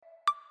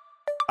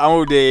I'm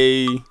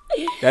O'Day.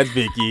 That's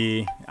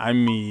Vicky.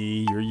 I'm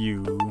me. You're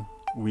you.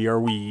 We are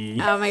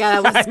we. Oh my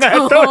god, that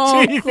was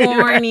so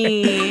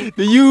corny.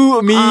 The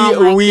You, Me,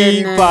 We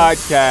goodness.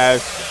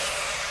 podcast.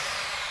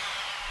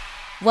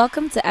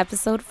 Welcome to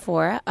episode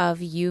 4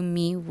 of You,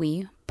 Me,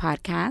 We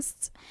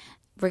podcast.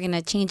 We're going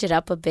to change it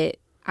up a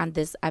bit on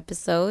this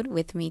episode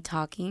with me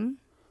talking.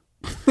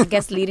 I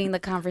guess leading the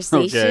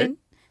conversation.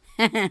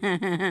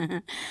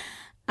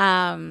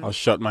 I'll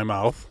shut my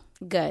mouth.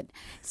 Good.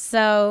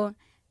 So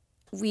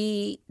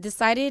we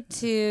decided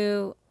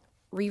to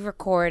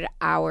re-record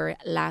our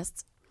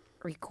last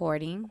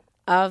recording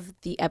of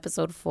the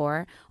episode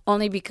 4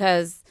 only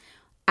because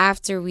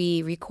after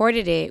we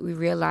recorded it, we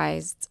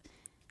realized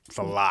It's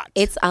a lot.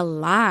 it's a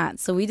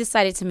lot. So we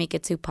decided to make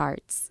it 2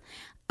 parts.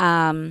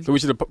 So we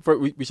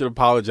should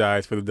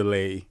apologize for the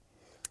delay.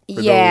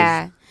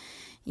 Yeah,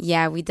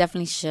 we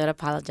definitely should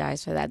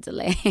apologize for that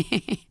delay.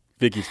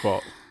 Vicky's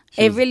fault.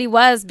 It really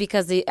was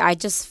because I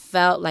just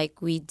felt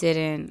like we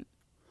didn't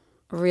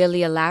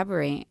really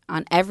elaborate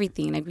on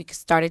everything. Like we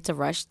started to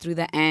rush through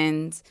the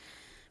end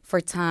for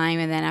time.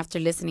 And then after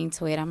listening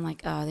to it, I'm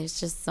like, oh, there's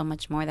just so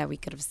much more that we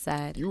could have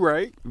said. You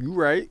right.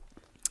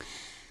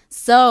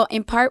 So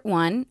in part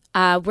 1,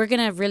 we're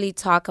going to really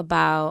talk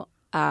about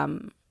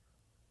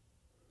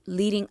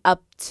leading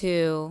up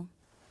to,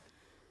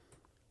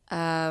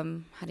 how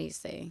do you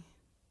say,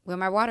 when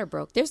my water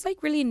broke. There's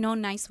like really no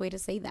nice way to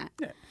say that.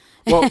 Yeah.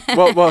 Well,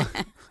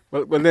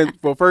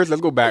 first,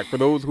 let's go back. For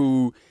those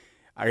who,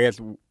 I guess,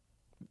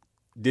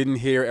 didn't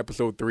hear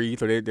episode 3,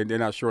 so they're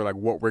not sure like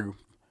what we're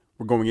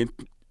going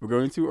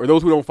into, or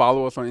those who don't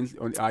follow us on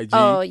IG.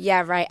 Oh,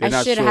 yeah, right. I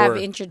not should sure. have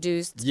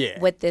introduced Yeah.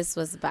 what this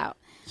was about.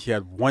 She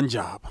had one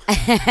job.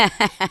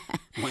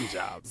 One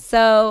job.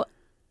 So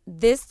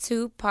this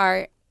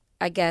 2-part,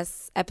 I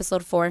guess,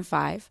 episode 4 and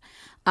 5,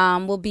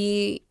 will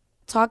be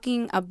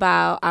talking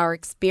about our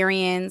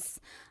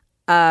experience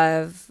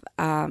of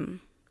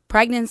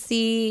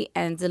pregnancy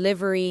and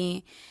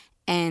delivery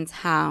and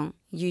how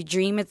you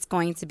dream it's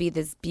going to be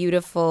this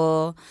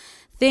beautiful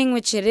thing,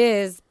 which it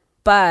is,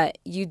 but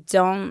you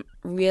don't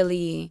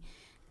really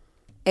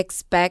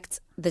expect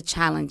the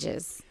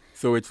challenges.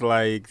 So it's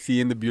like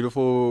seeing the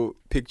beautiful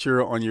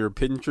picture on your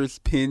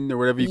Pinterest pin or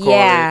whatever you call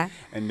Yeah. it,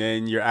 and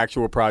then your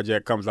actual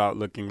project comes out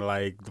looking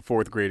like the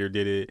 4th grader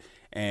did it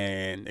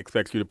and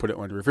expects you to put it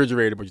on the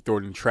refrigerator, but you throw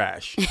it in the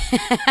trash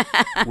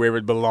where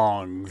it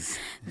belongs.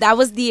 That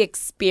was the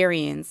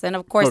experience. And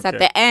of course, at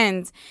Okay. the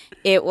end,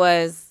 it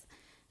was,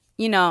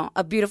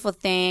 a beautiful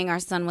thing.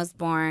 Our son was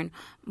born,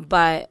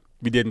 but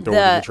We didn't throw it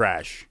in the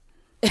trash.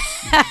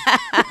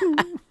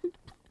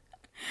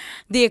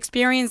 the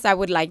experience I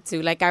would like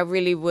to, I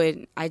really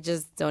would, I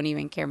just don't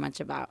even care much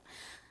about.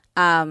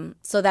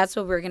 So that's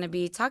what we're going to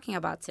be talking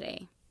about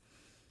today.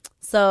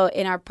 So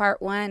in our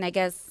part 1, I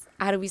guess,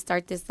 how do we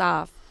start this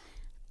off?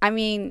 I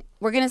mean,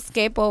 we're going to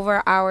skip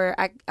over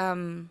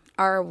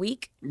our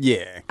week.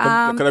 Yeah,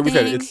 because like we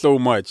said, thing. it's so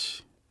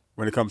much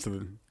when it comes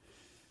to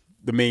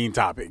the main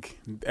topic,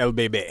 El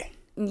Bebe.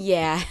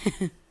 Yeah.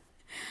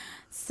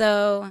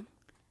 So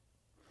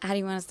how do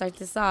you want to start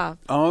this off?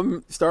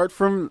 Let's start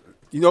from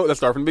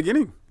the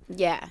beginning.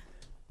 Yeah.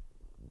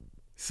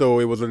 So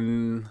it was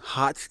a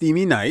hot,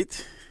 steamy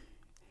night.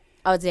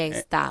 Oh, Jay,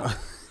 stop.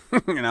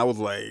 And I was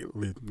like,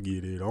 let's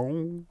get it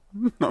on.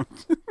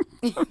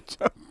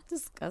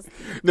 Disgusting.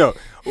 No,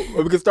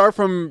 we can start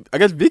from, I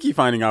guess, Vicky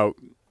finding out.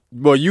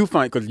 Well, you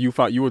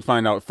would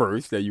find out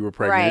first that you were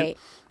pregnant. Right.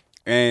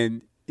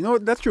 And,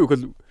 that's true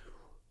because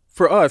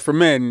for us, for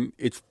men,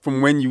 it's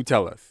from when you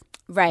tell us.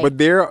 Right. But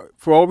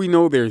for all we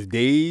know, there's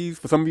days.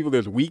 For some people,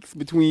 there's weeks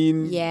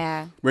between.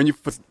 Yeah.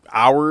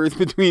 Hours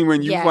between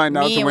when you find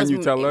out me, to it when was- you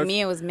tell us.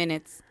 Me, it was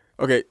minutes.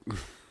 Okay.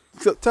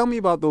 So tell me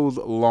about those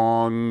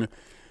long,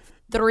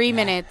 3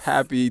 minutes.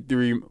 happy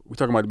 3. We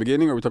talking about the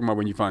beginning, or we talking about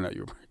when you find out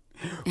you were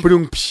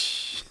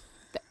pregnant?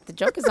 The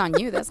joke is on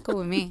you. That's cool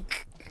with me.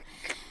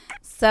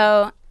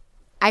 So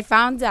I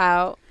found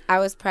out I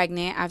was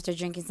pregnant after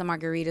drinking some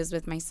margaritas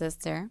with my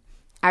sister.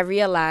 I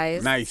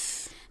realized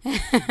Nice.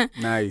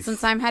 Nice. some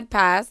time had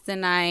passed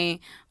and I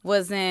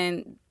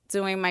wasn't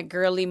doing my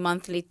girly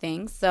monthly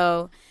thing.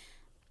 So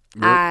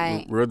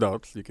We're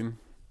adults. You can.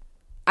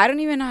 I don't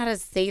even know how to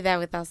say that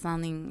without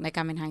sounding like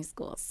I'm in high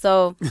school.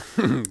 So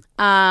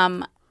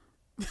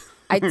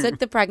I took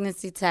the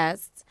pregnancy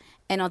test,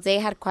 and O'Day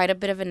had quite a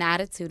bit of an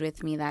attitude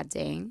with me that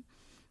day.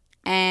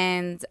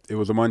 And It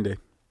was a Monday.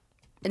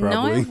 no,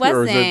 Probably. it Or was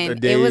wasn't. it a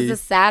day- It was a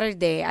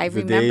Saturday. I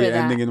The remember day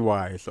that. ending in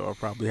Y, so I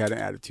probably had an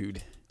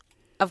attitude.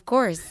 Of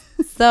course.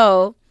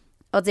 So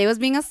O'Day was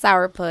being a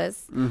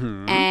sourpuss,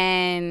 Mm-hmm.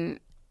 and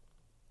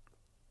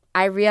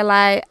I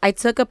realized I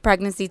took a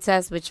pregnancy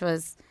test, which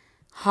was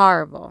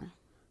horrible.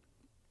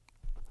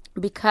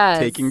 Because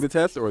Taking the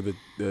test or the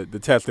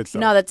test itself?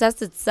 no, the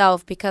test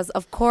itself, because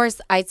of course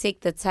I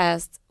take the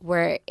test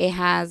where it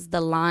has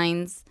the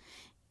lines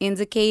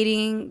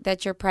indicating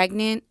that you're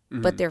pregnant,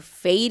 but they're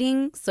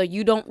fading, so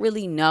you don't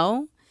really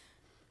know.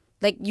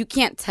 Like, you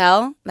can't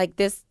tell. Like,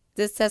 this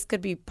this test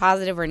could be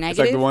positive or It's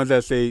negative. like the ones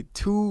that say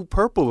 2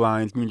 purple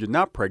lines means you're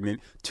not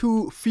pregnant.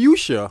 2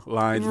 fuchsia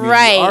lines means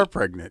Right. you are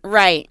pregnant.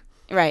 Right.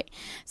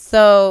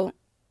 So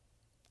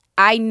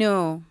I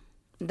knew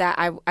that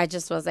I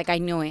just was like, I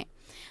knew it.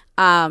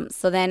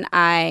 So then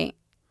I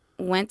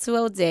went to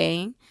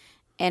O'Day,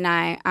 and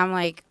I'm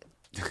like,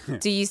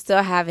 do you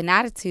still have an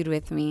attitude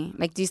with me?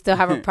 Like, do you still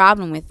have a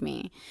problem with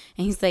me?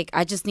 And he's like,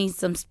 I just need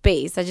some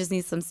space. I just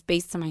need some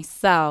space to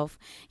myself.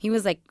 He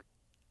was like,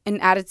 an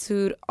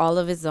attitude all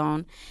of his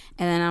own.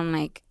 And then I'm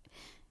like,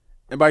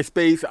 And by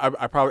space,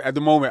 I probably, at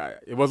the moment,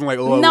 it wasn't like,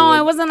 oh, no, like,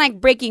 it wasn't like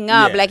breaking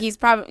up. Yeah. Like,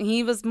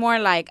 he was more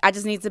like, I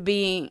just need to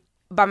be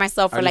by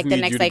myself for I like just the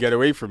need next you to like, get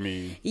away from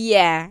me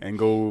yeah. and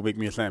go make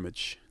me a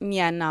sandwich.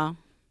 Yeah, no.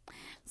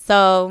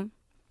 So,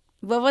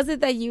 what was it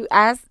that you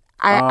asked?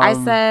 I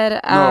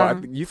said,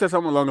 you said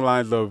something along the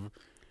lines of,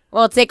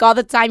 well, take all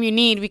the time you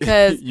need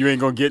because you ain't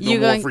gonna get no you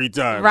more gonna- free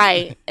time.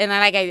 right. And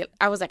then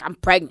I was like, I'm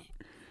pregnant.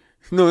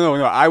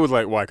 No. I was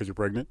like, why? Because you're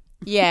pregnant.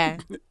 Yeah.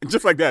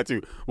 Just like that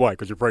too. Why?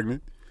 Because you're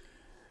pregnant.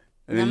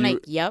 And I'm like,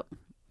 yep.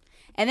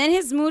 And then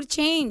his mood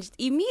changed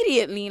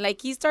immediately.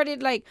 Like he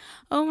started like,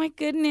 oh my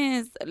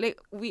goodness.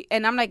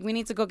 And I'm like, we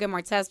need to go get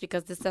more tests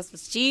because this test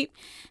was cheap,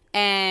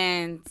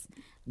 and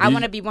I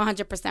want to be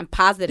 100%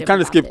 positive. You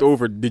kind of about skipped this.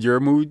 over. Did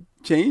your mood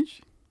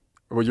change,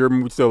 or was your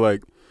mood still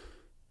like?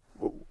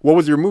 What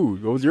was your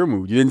mood? What was your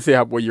mood? You didn't say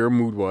what your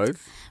mood was.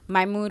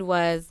 My mood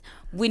was,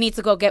 we need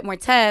to go get more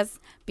tests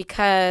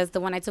because the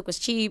one I took was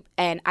cheap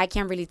and I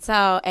can't really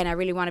tell, and I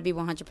really want to be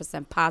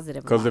 100%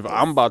 positive. Because if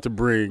I'm about to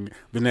bring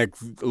the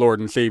next Lord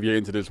and Savior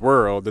into this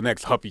world, the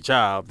next Huffy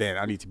child, then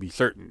I need to be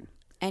certain.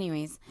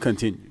 Anyways.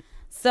 Continue.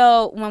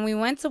 So when we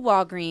went to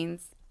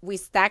Walgreens, we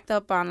stacked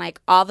up on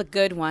like all the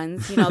good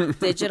ones, the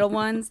digital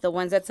ones, the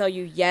ones that tell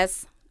you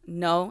yes,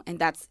 no, and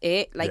that's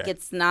it. Like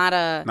it's not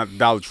the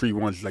Dollar Tree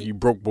ones like you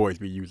broke boys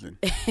be using.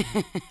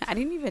 I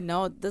didn't even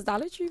know. Does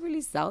Dollar Tree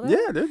really sell that?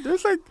 Yeah,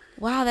 there's like.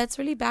 Wow, that's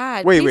really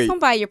bad. Wait. Please don't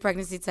buy your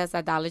pregnancy test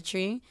at Dollar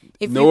Tree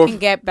if No, you can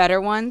get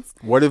better ones.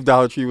 What if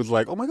Dollar Tree was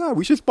like, oh my God,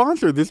 we should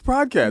sponsor this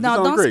podcast?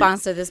 No, don't great.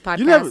 sponsor this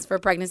podcast for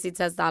pregnancy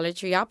test Dollar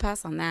Tree. I'll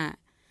pass on that.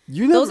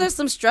 Those are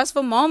some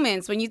stressful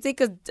moments when you take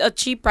a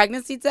cheap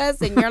pregnancy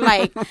test and you're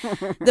like,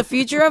 the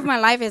future of my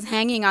life is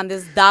hanging on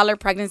this dollar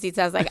pregnancy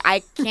test. Like,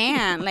 I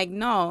can't. Like,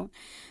 no.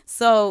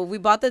 So we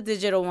bought the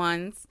digital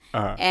ones,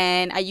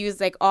 and I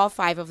used like all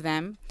 5 of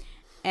them,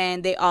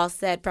 and they all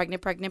said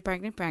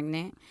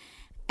pregnant.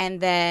 And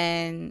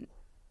then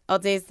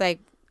O'Day's like,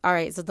 all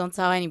right, so don't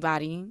tell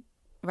anybody,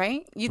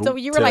 right? You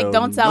were like,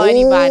 don't tell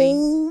anybody.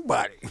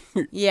 Nobody.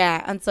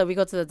 Yeah, until we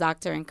go to the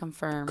doctor and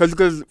confirm.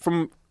 Because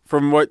from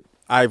what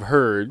I've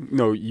heard,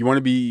 you want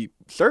to be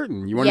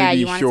certain. You want to be sure. Yeah,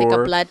 you want to take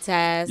a blood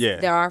test. Yeah.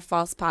 There are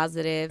false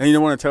positives. And you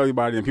don't want to tell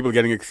anybody, and people are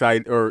getting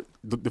excited, or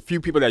the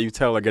few people that you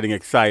tell are getting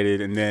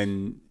excited, and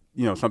then,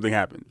 something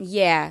happens.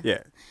 Yeah.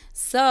 Yeah.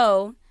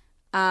 So,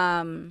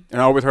 and I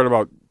always heard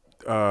about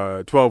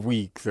 12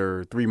 weeks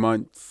or 3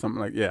 months,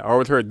 something like, I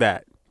always heard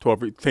that.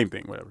 12 weeks, same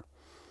thing, whatever.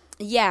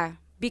 Yeah,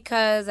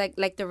 because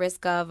like the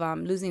risk of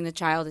losing the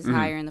child is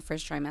higher in the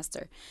first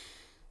trimester.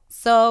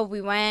 So we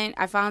went,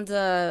 I found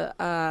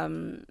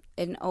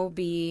an OB,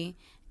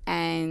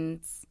 and,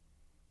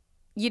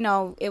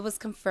 it was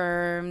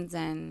confirmed,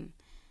 and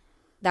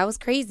that was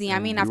crazy. I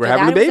mean, after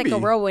that, it was like a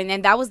whirlwind,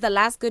 and that was the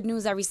last good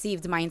news I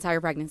received my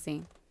entire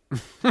pregnancy.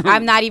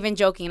 I'm not even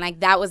joking. Like,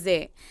 that was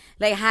it.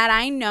 Like, had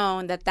I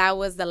known that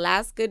was the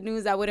last good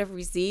news I would have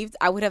received,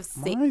 I would have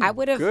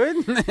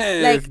goodness.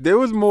 Like, there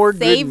was more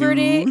savored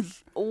good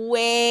news. It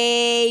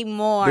way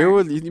more. There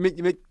was, you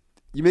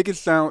make it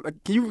sound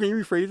like, can you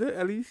rephrase it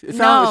at least? It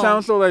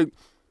sounds so like,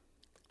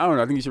 I don't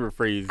know. I think you should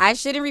rephrase. I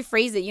shouldn't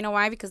rephrase it. You know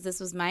why? Because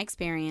this was my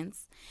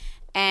experience,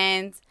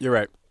 and you're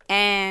right.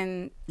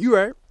 And you're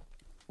right.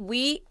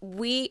 We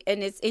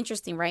and it's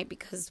interesting, right?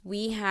 Because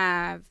we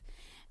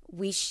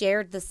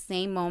shared the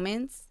same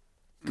moments,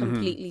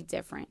 completely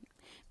different.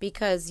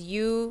 Because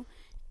you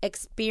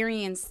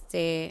experienced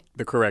it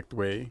the correct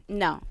way.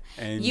 No,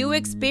 and you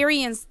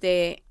experienced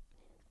it.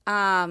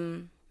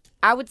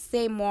 I would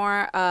say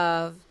more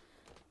of.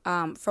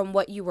 From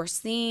what you were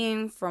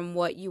seeing, from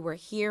what you were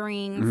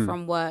hearing,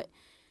 from what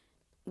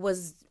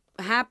was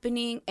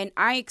happening. And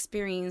I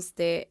experienced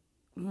it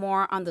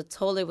more on the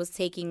toll it was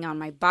taking on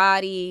my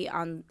body,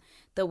 on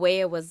the way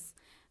it was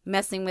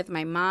messing with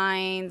my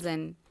mind.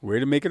 And way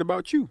to make it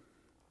about you.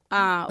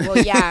 Well,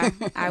 yeah,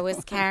 I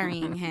was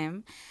carrying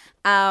him.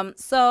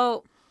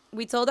 So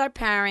we told our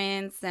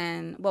parents,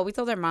 and we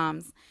told our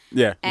moms.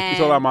 Yeah, we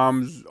told our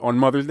moms on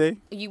Mother's Day?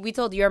 We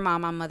told your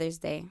mom on Mother's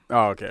Day.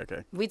 Oh, okay.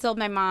 We told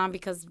my mom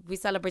because we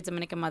celebrate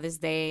Dominican Mother's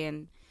Day,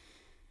 and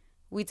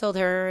we told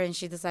her, and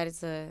she decided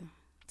to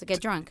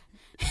get drunk.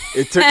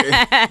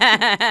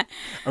 I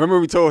remember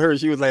we told her,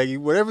 she was like,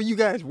 whatever you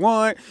guys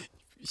want.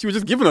 She was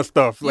just giving us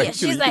stuff. Like,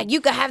 she's like, you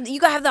could have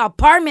the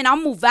apartment. I'll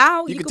move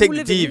out. You can take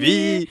the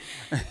TV.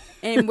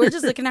 And we're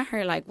just looking at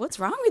her like, what's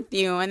wrong with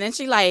you? And then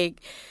she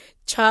like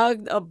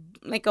chugged a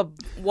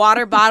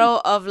water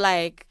bottle of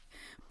like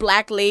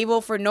Black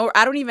Label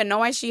I don't even know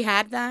why she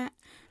had that.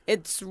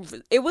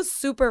 it was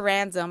super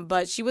random,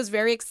 but she was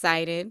very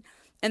excited.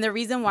 And the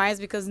reason why is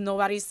because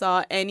nobody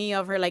saw any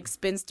of her like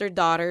spinster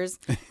daughters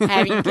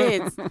having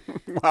kids.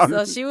 Wow.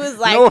 So she was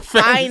like, No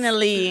offense.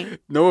 finally.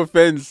 No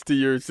offense to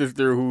your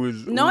sister who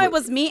was. No, it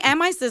was me and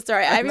my sister.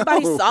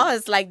 Everybody know. saw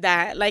us like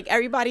that. Like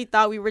everybody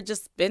thought we were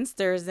just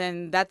spinsters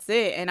and that's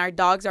it. And our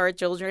dogs are our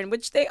children,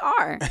 which they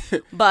are.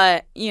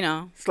 But, you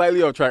know.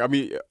 Slightly off track. I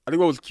mean, I think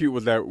what was cute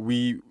was that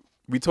we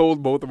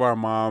told both of our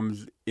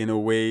moms in a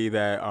way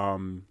that,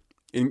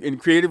 in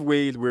creative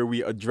ways where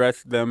we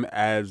addressed them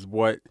as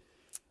what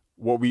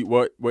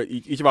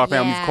each of our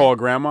families Yeah. call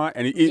grandma,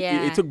 and it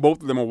Yeah. took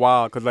both of them a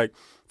while because like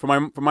for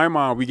my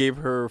mom we gave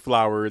her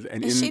flowers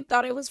and And she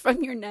thought it was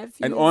from your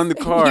nephew. and on the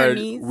your card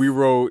niece. we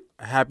wrote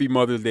Happy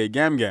Mother's Day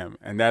Gam Gam,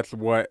 and that's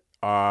what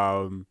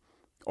all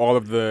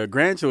of the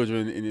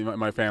grandchildren in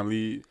my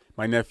family,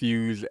 my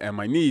nephews and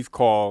my niece,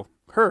 call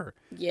her.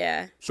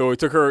 Yeah. So it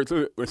took her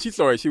when she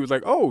saw it, she was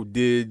like, "Oh,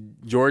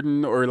 did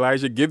Jordan or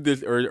Elijah give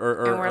this, or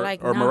we're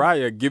like, or "No."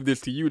 Mariah give this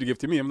to you to give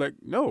to me?" I'm like,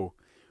 "No,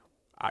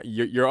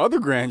 your other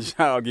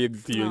grandchild gave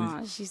this to you."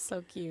 Aw, she's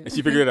so cute. And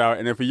she figured it out.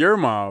 And then for your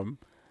mom,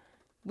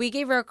 We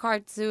gave her a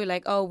card too,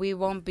 like, oh, we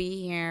won't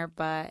be here,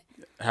 but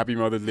Happy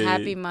Mother's Day.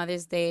 Happy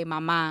Mother's Day,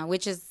 Mama,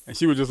 which is, And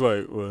she was just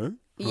like, "What?"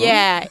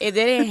 yeah, it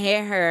didn't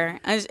hit her.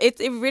 And it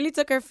really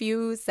took her a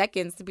few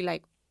seconds to be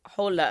like,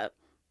 hold up,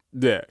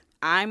 Yeah.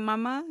 I'm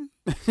Mama?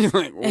 She's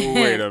like, "Wait a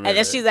minute." And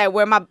then she's like,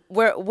 where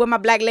my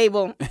black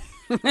label?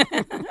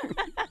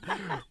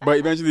 But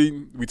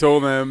eventually, we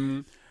told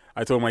them.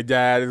 I told my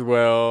dad as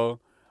well.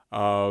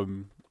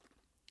 And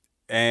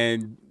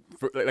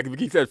like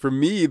Vicky said, for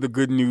me, the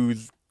good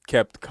news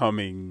kept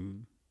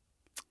coming.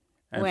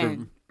 And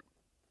When?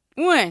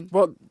 When?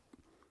 Well,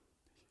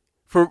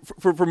 for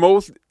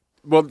most,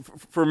 well,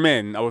 for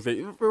men, I would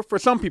say, for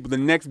some people, the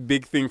next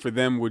big thing for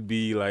them would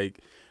be like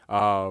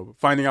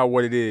finding out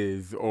what it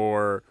is,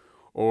 or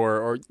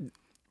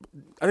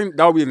I think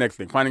that would be the next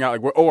thing, finding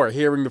out like or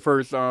hearing the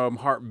first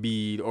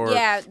heartbeat, or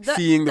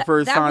seeing the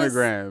first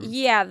sonogram.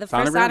 The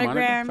first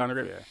sonogram.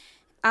 Sonogram,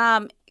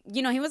 yeah.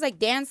 You know, he was like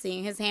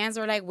dancing. His hands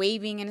were like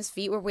waving and his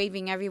feet were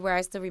waving everywhere.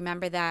 I still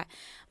remember that.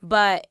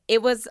 But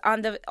it was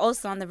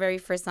also on the very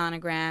first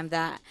sonogram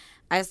that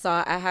I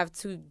saw I have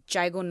 2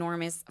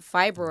 giganormous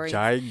fibroids.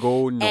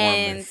 Giganormous.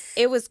 And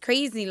it was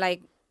crazy.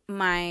 Like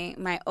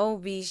my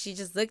OB, she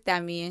just looked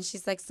at me and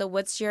she's like, so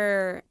what's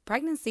your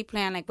pregnancy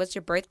plan? Like, what's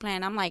your birth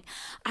plan? I'm like,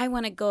 I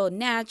want to go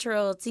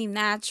natural, team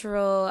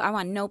natural. I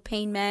want no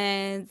pain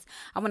meds.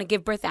 I want to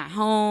give birth at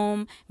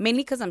home,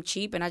 mainly because I'm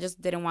cheap and I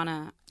just didn't want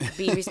to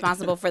be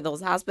responsible for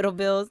those hospital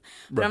bills.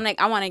 But I'm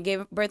like, I want to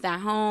give birth at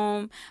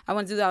home. I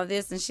want to do all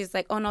this. And she's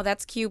like, oh, no,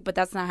 that's cute, but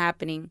that's not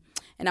happening.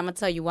 And I'm going to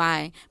tell you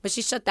why. But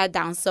she shut that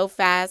down so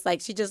fast.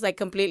 Like, she just, like,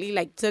 completely,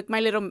 like, took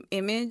my little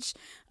image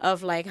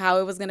of, like, how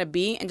it was going to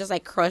be and just,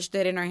 like, crushed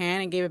it in her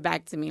hand and gave it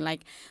back to me.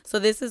 Like, so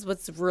this is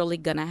what's really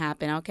going to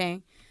happen,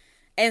 okay?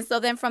 And so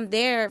then from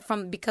there,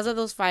 because of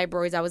those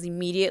fibroids, I was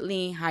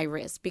immediately high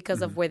risk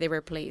because of where they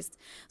were placed.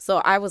 So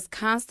I was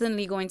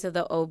constantly going to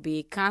the OB,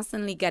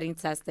 constantly getting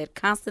tested,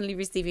 constantly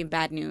receiving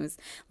bad news.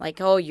 Like,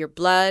 oh, your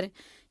blood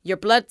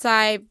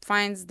type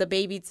finds the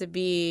baby to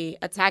be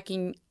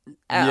attacking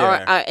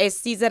or it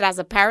sees it as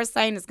a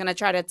parasite and it's going to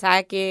try to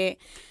attack it.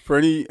 For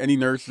any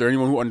nurse or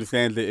anyone who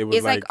understands it, it was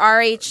it's like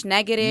RH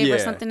negative or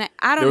something.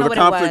 I don't know what it was. There was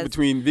a conflict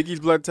between Vicky's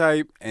blood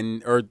type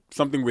or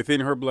something within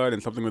her blood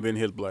and something within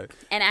his blood.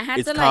 And I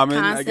had to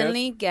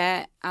constantly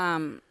get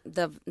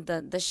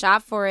the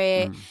shot for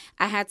it.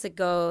 I had to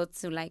go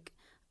to like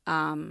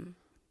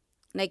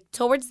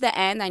towards the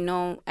end, I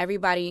know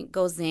everybody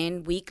goes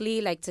in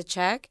weekly, like to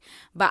check,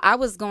 but I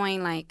was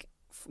going like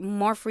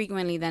more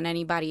frequently than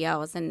anybody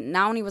else. And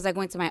not only was I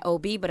going to my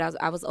OB, but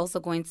I was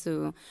also going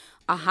to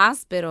a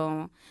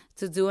hospital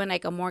to do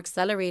like a more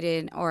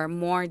accelerated or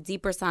more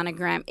deeper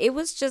sonogram. It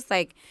was just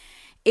like,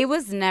 it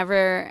was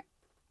never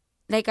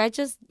like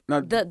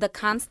the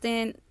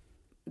constant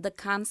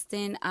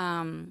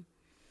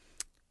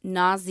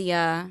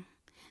nausea,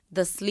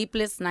 the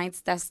sleepless nights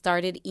that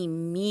started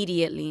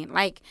immediately.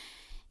 Like,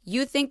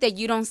 you think that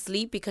you don't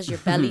sleep because your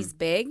belly's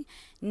big.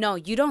 No,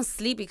 you don't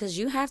sleep because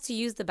you have to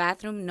use the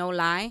bathroom, no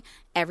lie,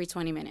 every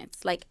 20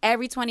 minutes. Like,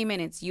 every 20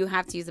 minutes, you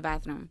have to use the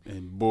bathroom.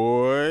 And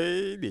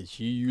boy, did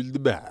she use the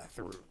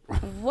bathroom.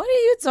 What are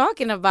you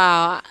talking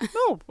about?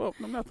 No,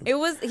 nothing. He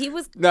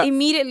was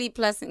immediately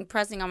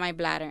pressing on my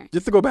bladder.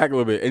 Just to go back a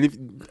little bit,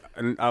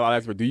 and I'll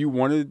ask her, do you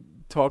want to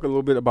talk a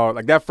little bit about,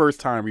 like, that first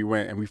time we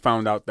went and we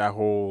found out that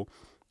whole...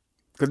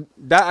 Because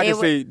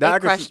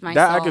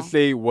I could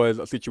say was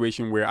a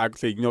situation where I could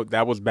say,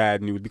 that was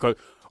bad news because,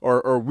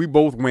 or we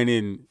both went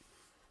in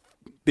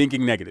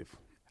thinking negative.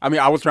 I mean,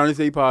 I was trying to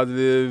stay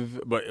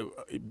positive, but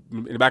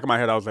in the back of my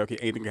head, I was like, okay,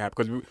 anything can happen.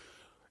 Because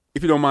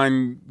if you don't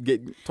mind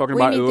talking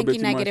about it a little bit too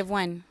much. Thinking negative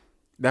when?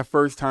 That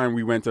first time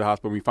we went to the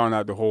hospital, we found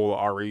out the whole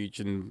RH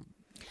and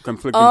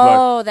conflicting blood.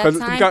 Oh, that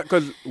time?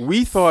 Because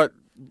we thought,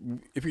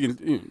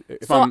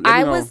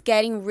 I was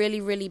getting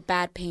really, really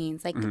bad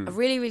pains, like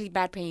really, really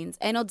bad pains.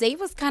 And Dave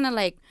was kind of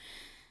like,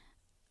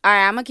 All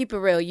right, I'm gonna keep it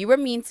real. You were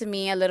mean to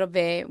me a little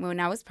bit when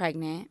I was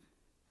pregnant.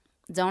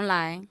 Don't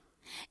lie.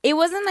 It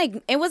wasn't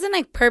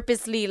like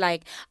purposely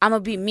like I'm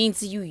gonna be mean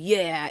to you.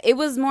 Yeah, it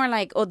was more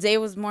like O'Day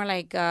was more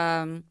like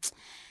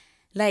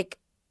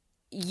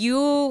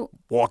you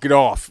walk it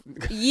off.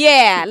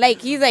 Yeah,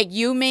 like he's like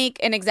you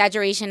make an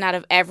exaggeration out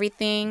of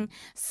everything,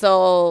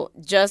 so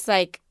just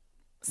like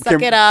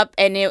suck it up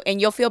and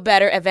you'll feel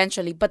better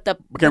eventually. But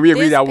can we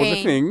agree that was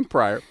a thing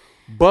prior?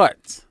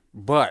 But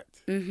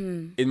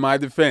in my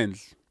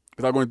defense,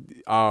 because I'm going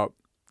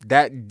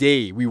that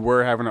day we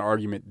were having an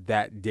argument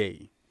that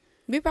day.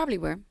 We probably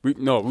were.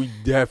 We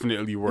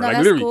definitely were. No,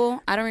 like, that's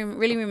cool. I don't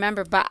really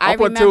remember, but I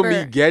remember. Up until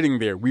me getting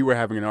there, we were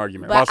having an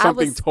argument about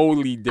something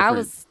totally different. I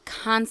was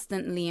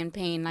constantly in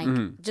pain,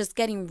 like just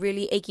getting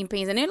really aching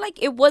pains. And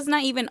it was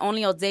not even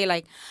only all day.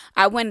 Like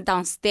I went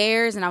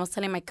downstairs and I was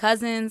telling my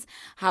cousins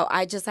how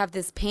I just have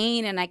this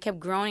pain and I kept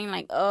groaning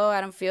like, oh,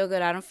 I don't feel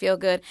good. I don't feel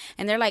good.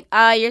 And they're like,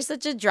 oh, you're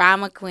such a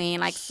drama queen.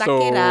 Like, suck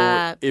it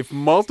up. If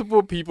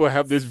multiple people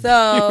have this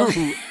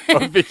view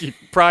of Vicky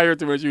prior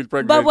to when she was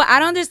pregnant. But what I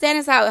don't understand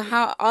is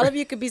how all of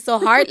you could be so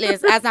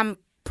heartless as I'm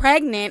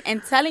pregnant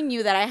and telling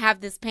you that I have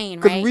this pain,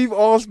 right? Because we've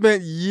all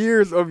spent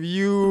years of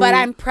you. But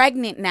I'm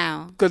pregnant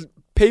now. Because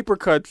paper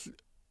cuts,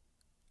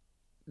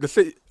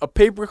 a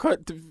paper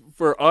cut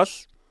for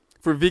us,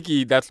 for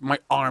Vicky, that's my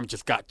arm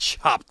just got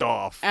chopped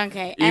off.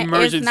 Okay, and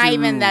it's not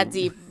even that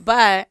deep.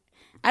 But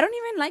I don't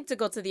even like to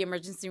go to the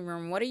emergency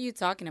room. What are you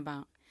talking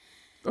about?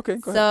 Okay,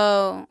 go ahead.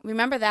 So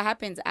remember that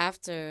happens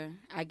after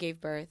I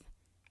gave birth.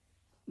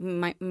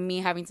 Me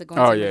having to go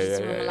into the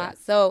emergency room a lot.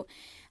 So,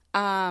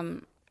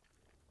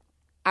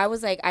 I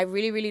was like, I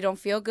really, really don't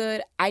feel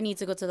good. I need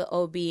to go to the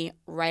OB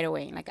right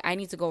away. Like, I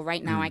need to go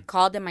right now. I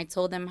called them. I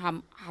told them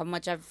how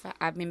much I've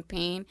been in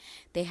pain.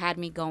 They had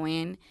me go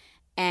in,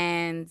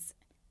 and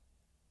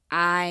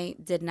I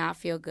did not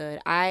feel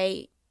good.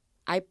 I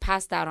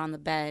passed out on the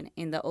bed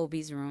in the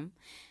OB's room.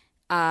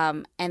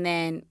 And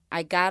then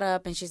I got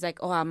up, and she's like,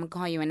 oh, I'm going to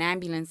call you an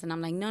ambulance. And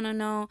I'm like,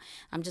 no.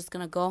 I'm just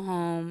going to go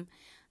home.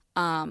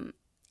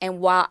 And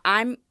while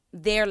I'm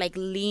there, like,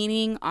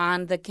 leaning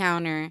on the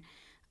counter,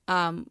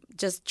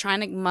 just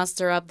trying to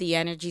muster up the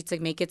energy to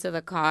make it to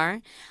the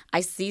car,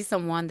 I see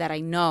someone that I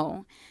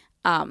know.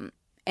 And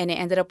it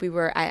ended up we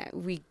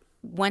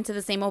went to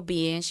the same OB,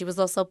 and she was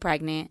also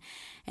pregnant.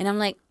 And I'm,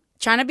 like,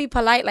 trying to be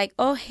polite, like,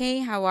 oh, hey,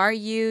 how are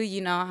you?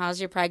 You know, how's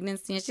your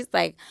pregnancy? And she's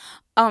like,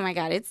 oh, my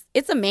God,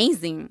 it's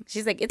amazing.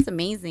 She's like, it's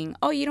amazing.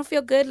 Oh, you don't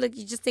feel good? Look,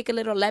 you just take a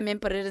little lemon,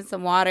 put it in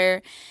some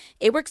water.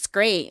 It works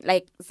great.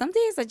 Like, some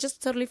days I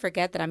just totally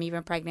forget that I'm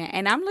even pregnant.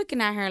 And I'm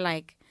looking at her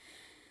like,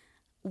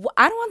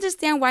 I don't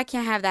understand why I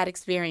can't have that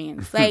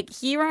experience. Like,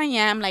 here I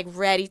am, like,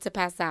 ready to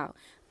pass out.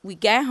 We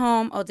get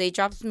home. O'Day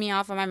drops me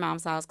off at my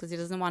mom's house because he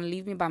doesn't want to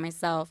leave me by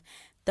myself.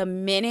 The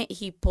minute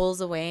he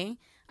pulls away,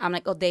 I'm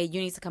like, O'Day,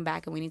 you need to come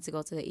back and we need to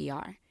go to the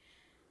ER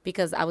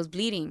because I was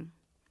bleeding.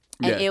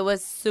 And it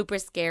was super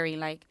scary.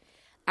 Like,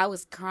 I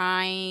was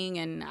crying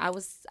and I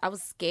was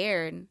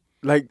scared.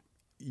 Like,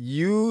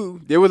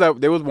 there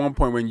was one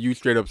point when you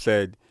straight up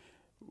said,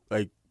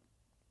 like,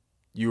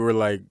 you were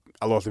like,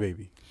 I lost a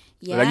baby.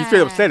 Yeah. Like, you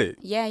straight up said it.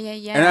 Yeah.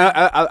 And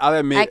I'll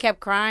admit. I kept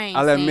crying.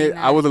 I'll admit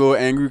I was a little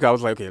angry because I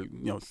was like, okay,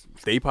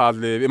 stay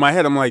positive. In my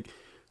head, I'm like,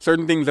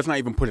 certain things, let's not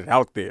even put it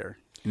out there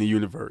in the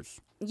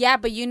universe. Yeah,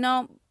 but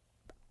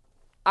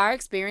our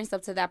experience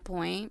up to that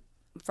point,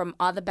 from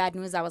all the bad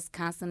news I was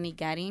constantly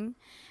getting,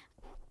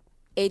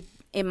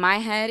 in my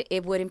head,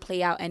 it wouldn't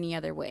play out any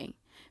other way.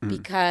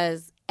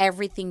 Because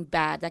everything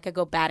bad that could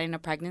go bad in a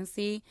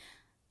pregnancy,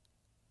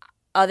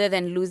 other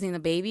than losing the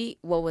baby,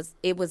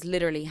 it was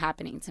literally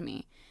happening to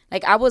me.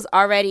 Like, I was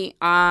already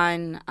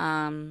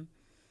on,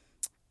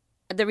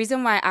 the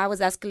reason why I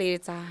was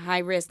escalated to high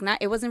risk,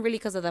 it wasn't really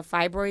because of the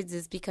fibroids,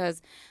 it's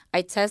because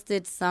I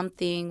tested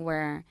something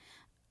where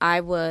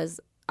I was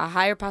a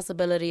higher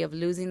possibility of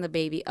losing the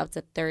baby up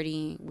to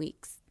 30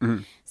 weeks.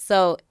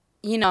 So,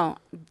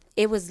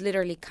 it was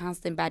literally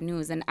constant bad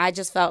news. And I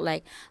just felt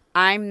like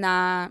I'm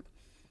not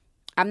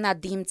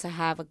deemed to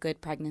have a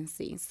good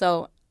pregnancy.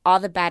 So all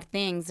the bad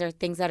things are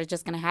things that are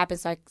just going to happen.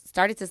 So I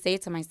started to say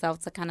it to myself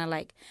to kind of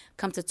like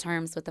come to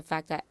terms with the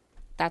fact that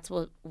that's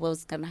what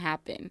was going to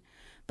happen.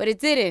 But it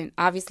didn't,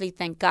 obviously,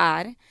 thank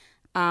God.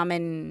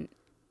 And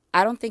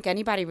I don't think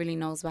anybody really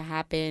knows what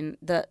happened.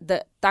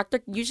 The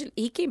doctor,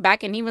 he came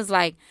back and he was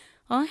like,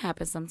 oh, it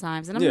happens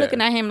sometimes. And I'm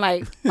looking at him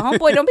like, oh,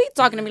 boy, don't be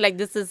talking to me like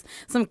this is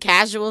some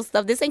casual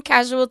stuff. This ain't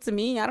casual to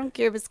me. I don't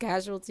care if it's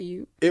casual to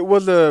you. It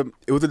was a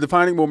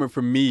defining moment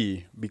for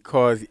me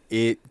because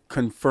it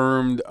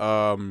confirmed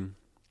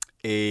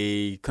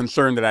a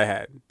concern that I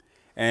had.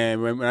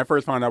 And when I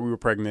first found out we were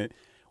pregnant,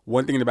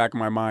 one thing in the back of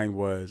my mind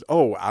was,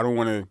 oh, I don't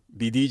want to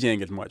be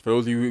DJing as much. For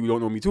those of you who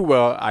don't know me too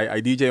well, I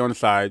DJ on the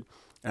side.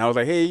 And I was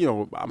like, hey,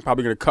 I'm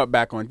probably going to cut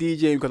back on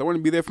DJing because I want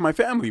to be there for my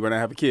family when I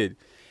have a kid.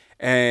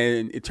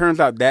 And it turns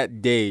out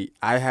that day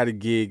I had a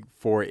gig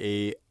for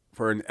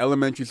an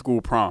elementary school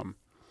prom.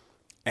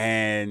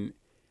 And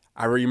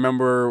I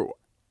remember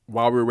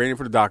while we were waiting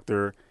for the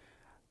doctor,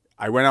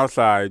 I went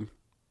outside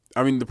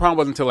I mean, the problem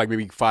wasn't until like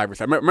maybe 5 or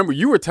 7. Remember,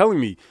 you were telling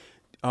me,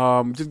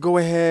 just go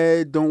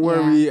ahead, don't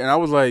worry, and I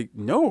was like,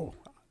 no.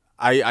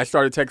 I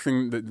started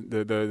texting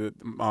the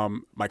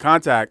my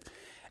contact,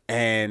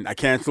 and I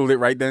canceled it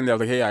right then. I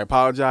was like, hey, I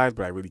apologize,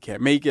 but I really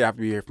can't make it. I have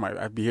to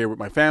be here with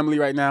my family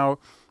right now,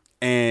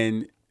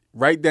 and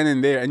right then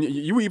and there, and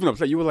you were even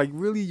upset. You were like,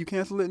 really, you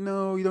canceled it?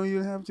 No, you don't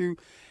even have to.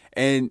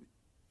 And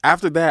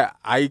after that,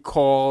 I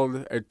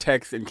called a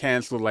text and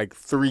canceled like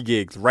 3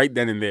 gigs right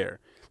then and there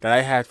that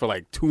I had for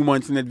like 2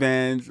 months in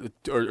advance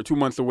or 2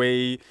 months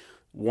away.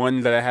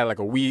 One that I had like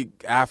a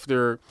week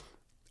after.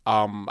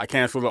 I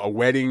canceled a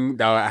wedding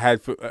that I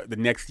had for the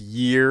next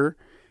year.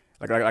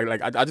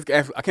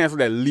 I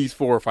canceled at least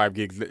 4 or 5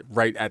 gigs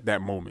right at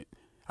that moment.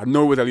 I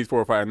know it was at least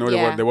 4 or 5. I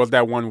know there was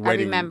that one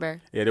wedding. I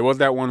remember. Yeah, there was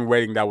that one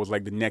wedding that was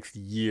like the next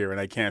year, and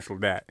I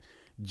canceled that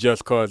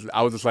just because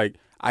I was just like,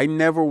 I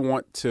never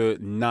want to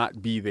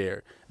not be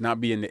there,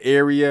 not be in the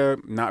area,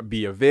 not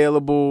be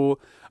available.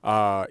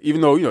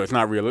 Even though it's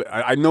not real.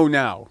 I know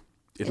now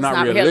it's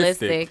not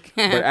realistic.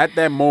 But at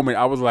that moment,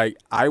 I was like,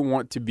 I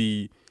want to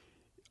be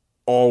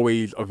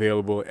always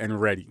available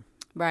and ready.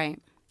 Right.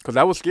 Because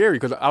that was scary.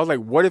 Because I was like,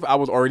 what if I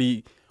was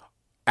already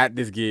at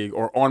this gig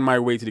or on my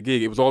way to the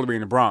gig? It was all the way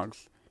in the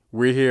Bronx.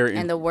 We're here in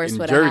Jersey. And the worst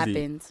would have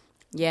happened.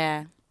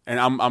 Yeah. And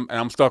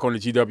I'm stuck on the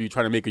GW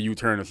trying to make a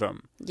U-turn or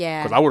something.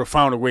 Yeah. Because I would have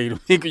found a way to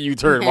make a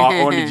U-turn while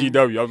on the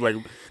GW. I was like,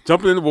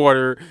 jumping in the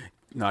water.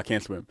 No, I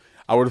can't swim.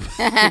 I would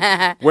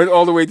have went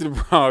all the way to the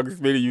Bronx,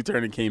 made a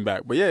U-turn, and came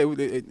back. But yeah,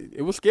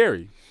 it was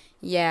scary.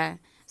 Yeah.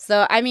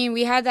 So, I mean,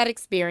 we had that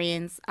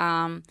experience.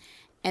 And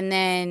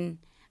then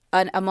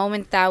a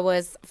moment that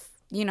was,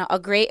 a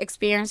great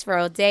experience for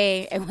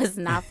O'Day, it was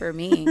not for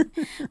me,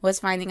 was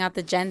finding out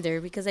the gender,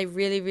 because I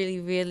really,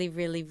 really, really,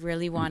 really,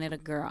 really wanted a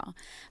girl.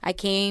 I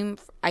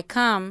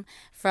come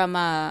from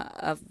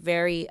a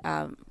very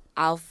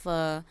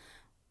alpha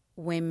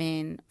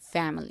women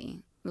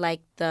family.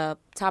 Like, the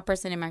top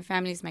person in my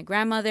family is my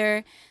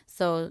grandmother.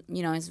 So,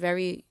 it's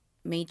very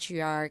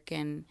matriarch,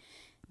 and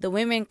the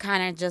women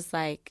kind of just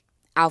like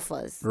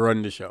alphas.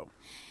 Run the show.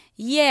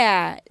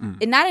 Yeah,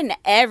 and not in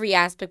every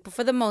aspect, but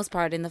for the most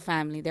part in the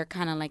family, they're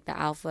kind of like the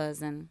alphas.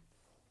 And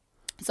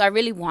so I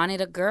really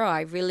wanted a girl.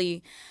 I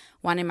really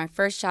wanted my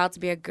first child to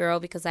be a girl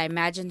because I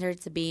imagined her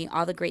to be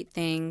all the great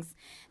things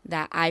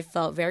that I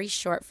felt very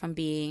short from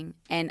being.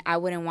 And I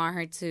wouldn't want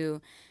her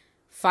to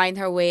find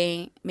her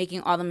way,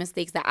 making all the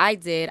mistakes that I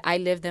did. I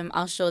lived them,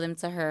 I'll show them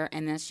to her,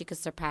 and then she could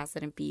surpass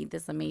it and be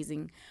this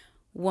amazing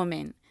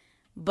woman.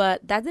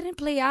 But that didn't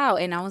play out,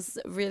 and I was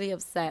really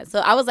upset. So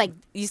I was like,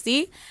 you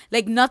see?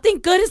 Like, nothing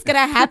good is going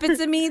to happen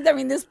to me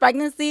during this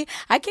pregnancy.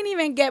 I can't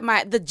even get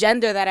the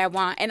gender that I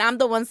want, and I'm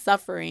the one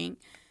suffering.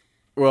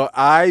 Well,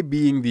 I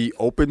being the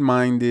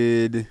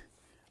open-minded,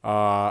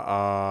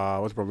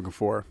 what's the looking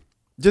for?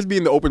 Just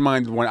being the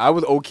open-minded one, I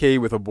was okay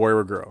with a boy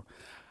or a girl.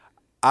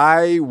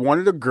 I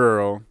wanted a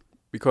girl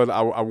because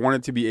I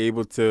wanted to be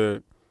able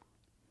to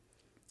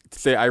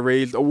say I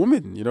raised a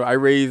woman. I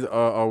raised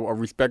a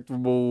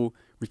respectable,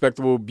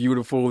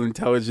 beautiful,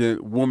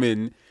 intelligent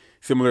woman,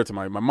 similar to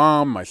my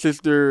mom, my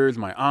sisters,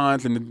 my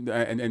aunts,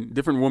 and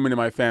different women in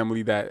my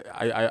family that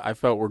I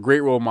felt were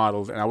great role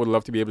models, and I would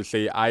love to be able to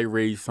say I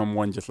raised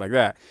someone just like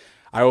that.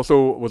 I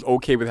also was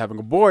okay with having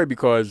a boy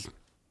because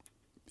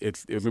it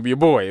was going to be a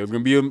boy. It was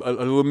going to be a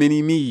little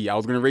mini me. I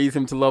was going to raise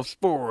him to love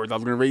sports. I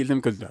was going to raise him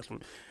because that's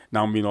what,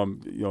 now I'm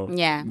being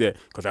yeah,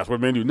 because that's what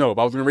men do. No,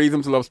 but I was going to raise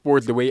him to love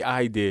sports the way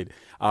I did.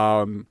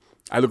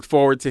 I looked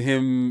forward to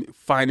him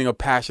finding a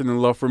passion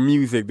and love for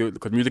music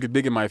because music is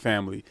big in my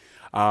family.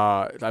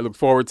 I look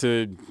forward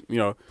to,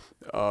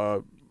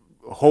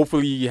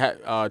 hopefully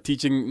not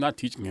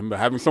teaching him, but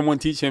having someone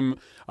teach him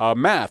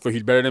math, so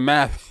he's better than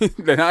math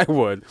than I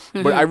was.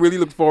 Mm-hmm. But I really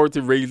look forward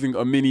to raising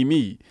a mini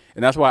me,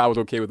 and that's why I was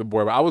okay with the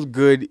boy. But I was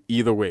good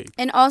either way.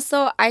 And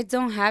also, I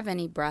don't have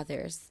any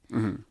brothers.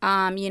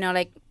 Mm-hmm.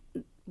 Like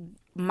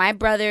my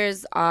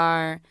brothers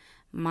are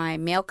my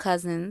male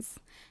cousins,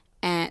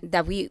 and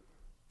that we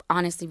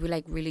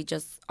like really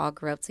just all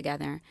grew up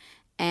together.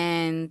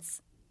 And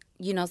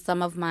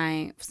some of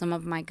my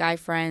guy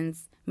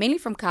friends, mainly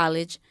from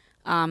college,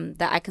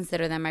 that I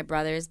consider them my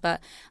brothers, but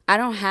I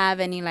don't have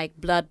any like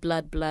blood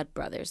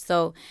brothers.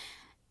 So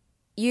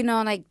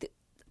like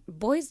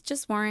boys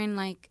just weren't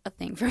like a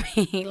thing for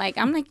me. Like,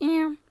 I'm like,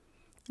 yeah,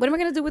 what am I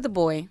gonna do with a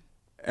boy?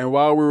 And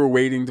while we were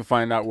waiting to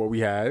find out what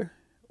we had,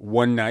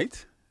 one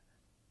night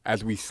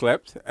as we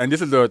slept, and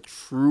this is a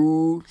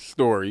true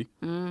story.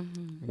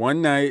 Mm-hmm.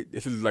 One night,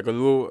 this is like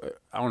a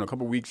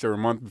couple weeks or a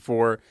month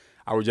before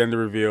our gender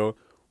reveal,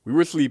 we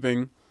were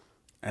sleeping,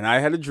 and I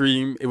had a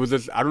dream. It was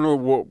just, I don't know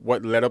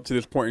what led up to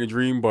this point in the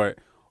dream, but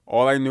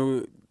all I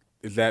knew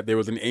is that there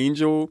was an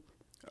angel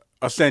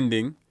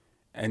ascending,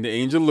 and the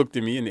angel looked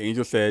at me, and the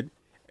angel said,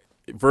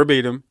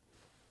 verbatim,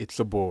 "It's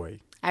a boy."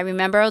 I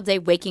remember O'Day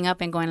waking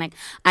up and going like,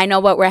 "I know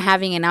what we're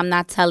having, and I'm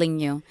not telling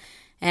you."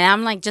 And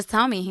I'm like, "Just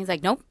tell me." He's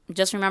like, "Nope.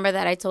 Just remember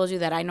that I told you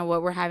that I know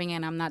what we're having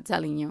and I'm not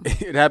telling you."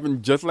 It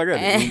happened just like that.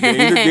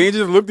 The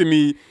angel just looked at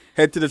me,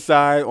 head to the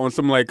side on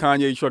some like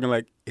Kanye shrugging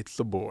like, "It's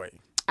a boy."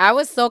 I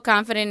was so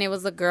confident it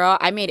was a girl.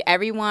 I made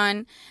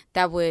everyone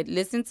that would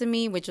listen to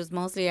me, which was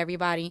mostly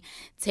everybody,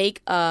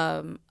 take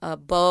a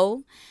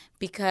bow.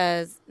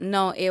 Because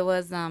it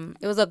was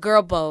a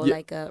girl bow,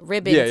 like a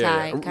ribbon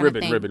tie kind of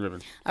thing. Ribbon.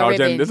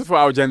 This is for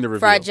our gender reveal.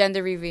 For our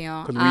gender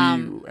reveal.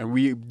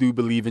 We do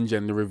believe in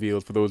gender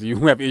reveals. For those of you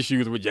who have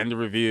issues with gender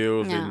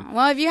reveals. Yeah.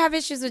 Well, if you have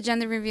issues with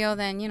gender reveal,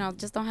 then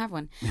just don't have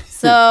one.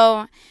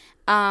 So,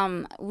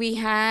 we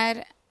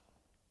had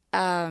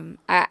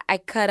I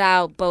cut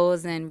out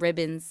bows and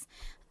ribbons.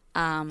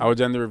 Our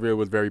gender reveal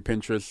was very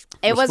Pinterest.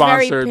 It was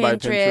very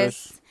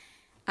Pinterest.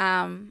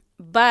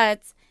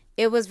 But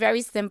it was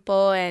very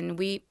simple, and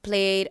we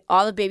played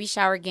all the baby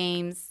shower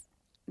games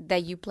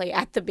that you play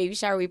at the baby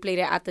shower. We played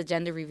it at the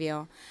gender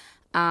reveal.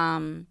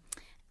 And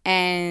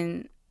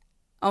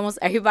almost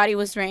everybody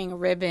was wearing a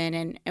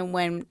ribbon. And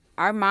when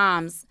our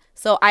moms...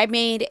 So I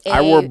made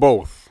I wore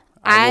both.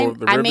 I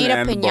made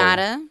a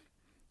piñata.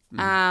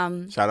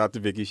 Shout out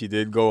to Vicky. She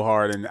did go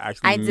hard and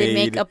actually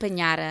make a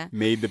piñata.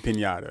 Made the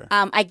piñata.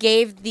 I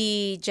gave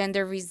the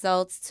gender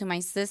results to my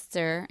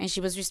sister, and she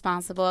was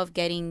responsible of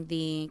getting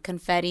the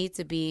confetti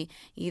to be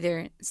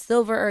either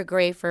silver or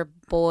gray for a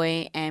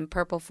boy and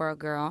purple for a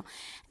girl.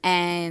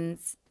 And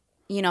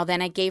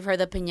then I gave her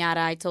the piñata.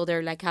 I told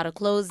her like how to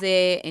close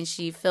it, and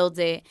she filled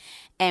it.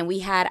 And we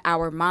had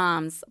our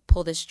moms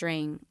pull the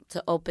string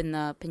to open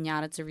the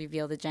piñata to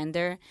reveal the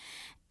gender.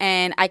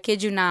 And I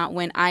kid you not,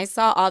 when I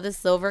saw all the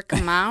silver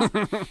come out,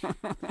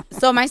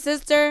 so my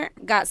sister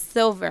got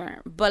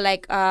silver, but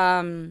like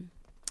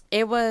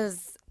it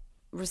was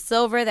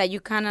silver that you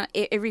kind of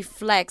it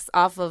reflects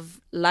off of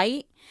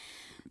light.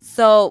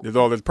 So there's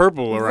all this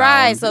purple around,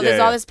 right? So there's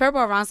all this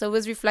purple around, so it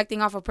was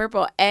reflecting off of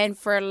purple. And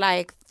for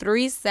like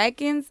 3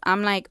 seconds,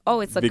 I'm like,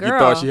 oh, it's a Vicky girl.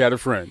 Thought she had a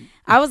friend.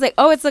 I was like,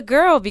 oh, it's a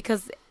girl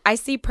because I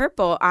see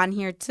purple on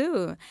here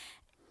too.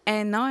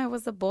 And no, it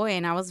was a boy,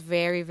 and I was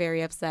very,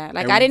 very upset.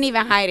 Like, I didn't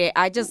even hide it.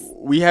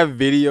 We have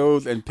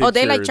videos and pictures. Oh,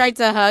 they, like, tried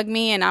to hug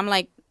me, and I'm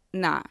like,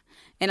 nah.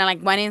 And I,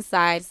 like, went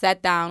inside,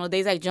 sat down.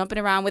 They's, like, jumping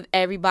around with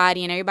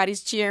everybody, and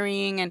everybody's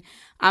cheering, and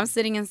I'm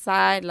sitting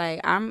inside,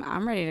 like,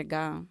 I'm ready to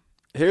go.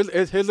 Here's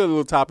a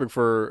little topic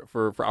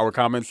for our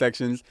comment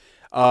sections.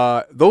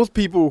 Those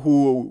people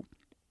who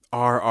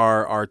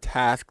are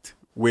tasked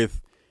with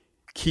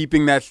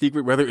keeping that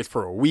secret, whether it's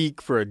for a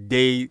week, for a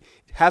day,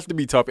 has to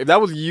be tough. If that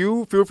was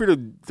you, feel free to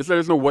just let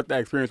us know what that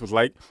experience was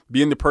like.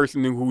 Being the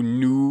person who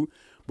knew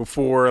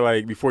before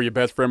your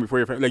best friend, before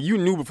your friend, like you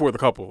knew before the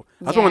couple.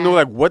 I just want to know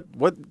like what,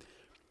 because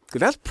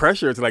that's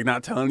pressure to like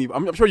not telling you.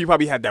 I'm sure you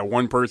probably had that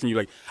one person you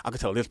like. I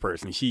could tell this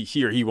person,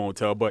 she or he won't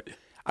tell, but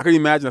I can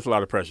imagine that's a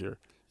lot of pressure.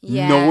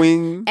 Yeah.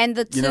 Knowing and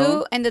the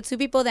two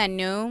people that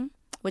knew,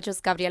 which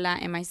was Gabriela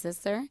and my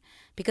sister.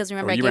 Because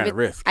remember, I gave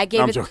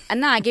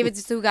it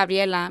to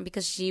Gabriela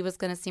because she was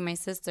gonna see my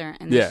sister,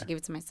 and then she gave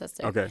it to my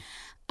sister. Okay.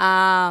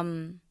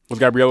 Was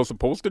Gabriela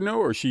supposed to know,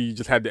 or she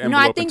just had the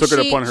envelope and took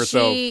it upon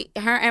herself?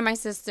 Her and my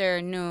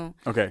sister knew.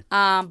 Okay.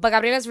 But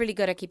Gabriela's really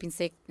good at keeping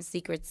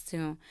secrets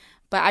too.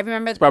 But I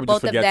remember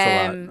both of them.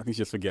 A lot. I think she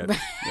just forgets.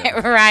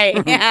 Yeah.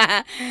 Right.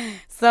 Yeah.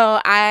 So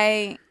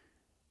I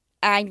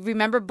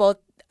remember both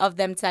of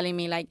them telling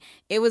me like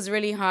it was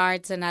really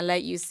hard to not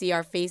let you see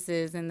our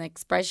faces and the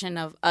expression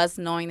of us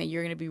knowing that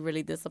you're going to be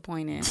really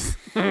disappointed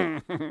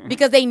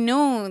because they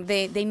knew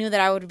that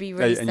I would be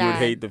really sad. And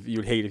you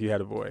would hate if you had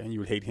a boy, and you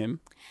would hate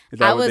him. Is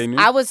that what they knew?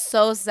 I was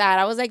so sad.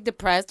 I was like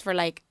depressed for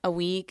like a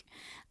week.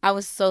 I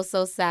was so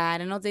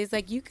sad. And Jose's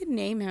like, you could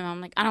name him. I'm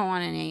like, I don't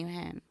want to name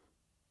him.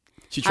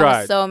 She tried. I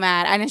was so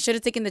mad, and I should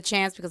have taken the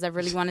chance because I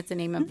really wanted to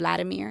name him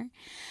Vladimir.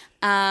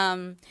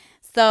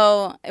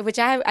 So, which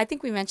I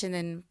think we mentioned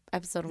in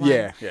episode 1.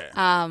 Yeah.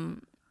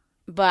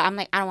 But I'm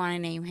like, I don't want to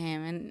name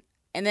him,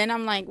 and then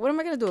I'm like, what am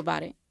I gonna do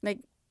about it? Like,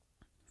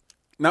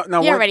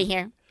 now you're already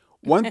here.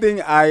 One thing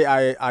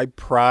I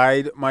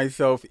pride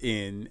myself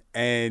in,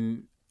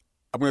 and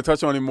I'm gonna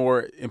touch on it more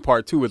in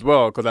part 2 as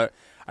well, because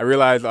I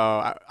realized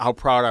how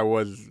proud I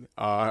was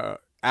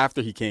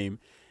after he came.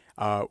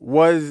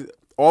 Was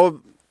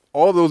all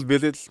those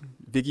visits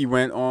Vicky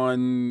went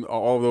on,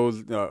 all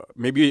those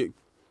maybe.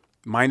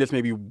 Minus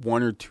maybe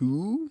 1 or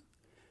 2.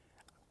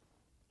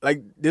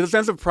 Like, there's a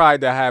sense of pride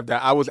that I have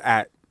that I was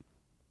at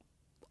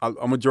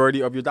a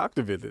majority of your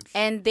doctor visits.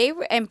 And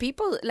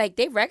people like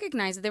they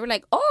recognized it. They were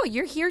like, "Oh,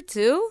 you're here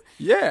too?"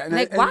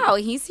 Yeah. Wow,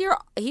 he's here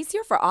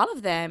for all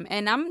of them.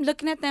 And I'm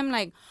looking at them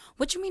like,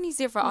 "What you mean he's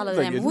here for all of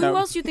them? Who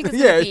else you think is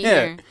gonna be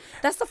here?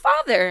 That's the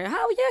father.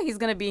 How? Yeah, he's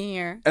gonna be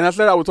here." And I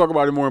said I would talk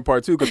about it more in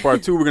part 2 because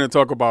part 2 we're gonna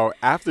talk about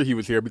after he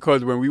was here,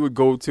 because when we would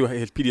go to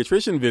his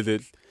pediatrician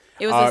visits.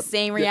 It was the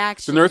same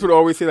reaction. The nurse would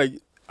always say,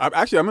 like,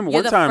 I remember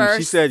one time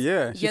she said,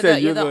 yeah. She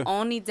said, you're the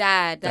only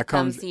dad that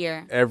comes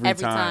here every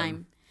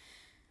time.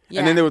 Yeah.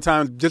 And then there were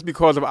times, just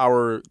because of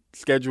our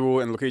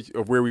schedule and location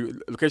of where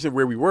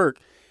we work,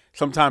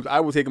 sometimes I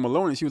would take him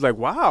alone. And she was like,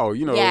 wow,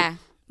 Yeah.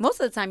 Most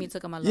of the time you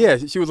took him alone. Yeah.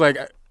 She was like,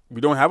 we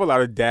don't have a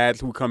lot of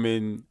dads who come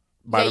in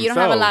by themselves. You don't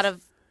have a lot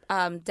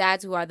of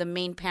dads who are the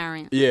main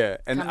parent. Yeah.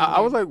 And I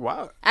was like,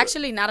 wow.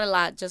 Actually, not a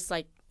lot, just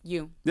like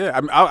you.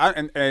 Yeah.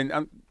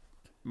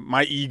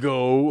 my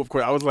ego. Of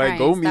course, I was like,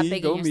 go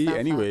me.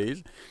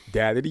 Anyways,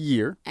 dad of the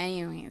year.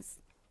 Anyways.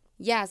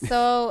 Yeah,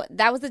 so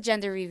that was the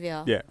gender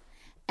reveal. Yeah.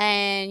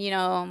 And,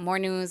 more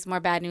news, more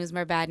bad news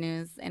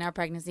in our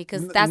pregnancy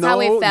because that's how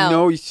it felt.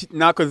 No,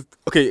 not because,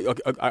 okay,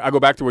 I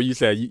go back to what you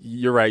said.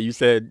 You're right. You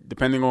said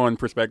depending on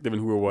perspective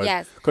and who it was.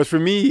 Yes. Because for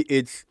me,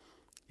 it's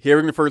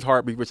hearing the first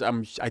heartbeat, which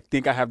I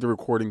think I have the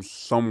recording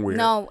somewhere.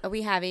 No,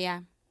 we have it,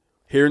 yeah.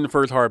 Hearing the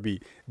first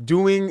heartbeat.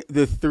 Doing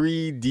the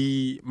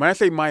 3D. When I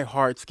say my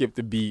heart skipped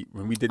a beat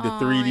when we did the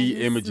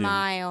 3D imaging.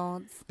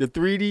 Smiled. The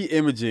 3D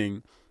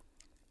imaging.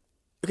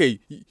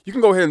 Okay, you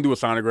can go ahead and do a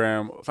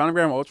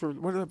sonogram ultra,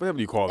 whatever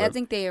you call it. I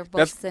think they are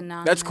both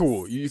synonymous. That's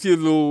cool. You see a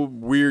little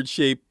weird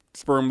shaped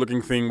sperm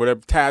looking thing,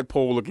 whatever,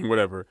 tadpole looking,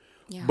 whatever.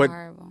 Yeah,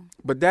 horrible.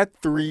 But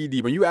that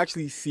 3D, when you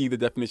actually see the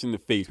definition of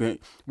the face,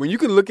 when you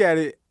can look at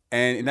it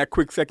and in that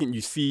quick second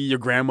you see your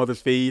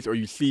grandmother's face or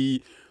you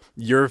see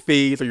your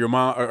face or your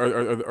mom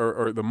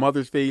or the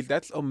mother's face,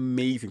 that's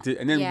amazing.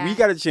 And then we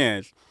got a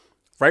chance,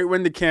 right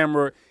when the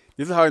camera,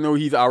 this is how I know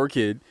he's our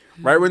kid,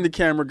 right when the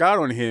camera got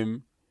on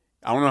him,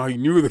 I don't know how he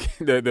knew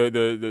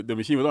the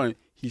machine was on.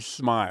 He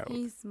smiled.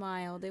 He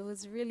smiled. It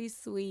was really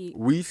sweet.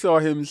 We saw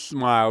him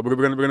smile. We're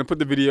gonna put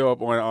the video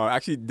up on.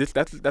 Actually, that's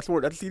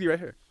the CD right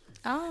here.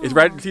 Oh, it's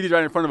right. The CD's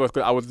right in front of us.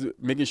 Cause I was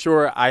making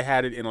sure I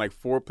had it in like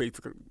 4 places.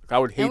 I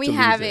would hate. And we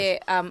have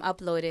it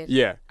uploaded.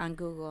 Yeah. On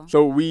Google.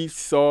 So we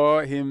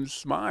saw him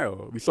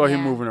smile. We saw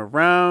him moving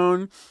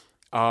around.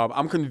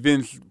 I'm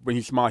convinced when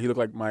he smiled, he looked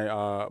like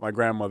my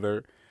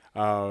grandmother,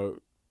 from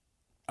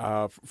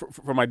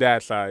my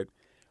dad's side,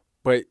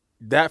 but.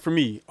 That for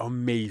me,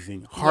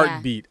 amazing.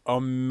 Heartbeat,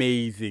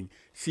 amazing.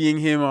 Seeing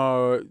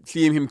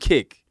him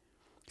kick,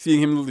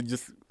 seeing him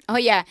just. Oh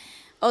yeah,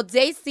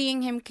 O'Day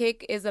seeing him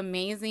kick is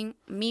amazing.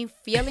 Me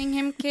feeling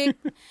him kick,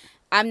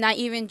 I'm not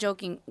even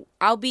joking.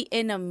 I'll be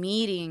in a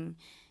meeting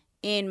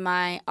in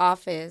my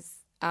office,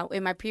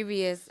 in my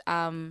previous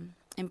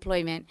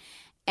employment.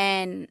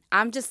 And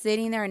I'm just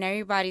sitting there and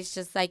everybody's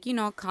just like,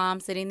 calm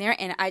sitting there.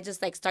 And I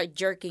just like start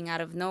jerking out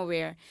of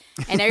nowhere.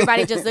 And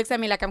everybody just looks at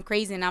me like I'm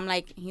crazy. And I'm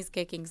like, he's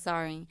kicking,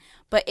 sorry.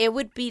 But it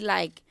would be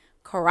like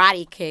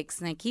karate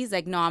kicks. Like he's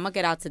like, no, I'm going to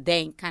get out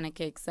today kind of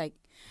kicks. Like,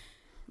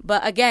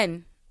 but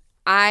again,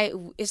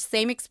 it's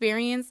same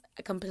experience,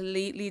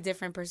 completely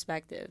different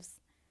perspectives.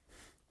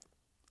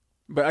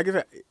 But I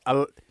guess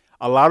a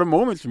lot of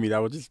moments for me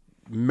that were just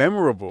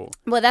memorable.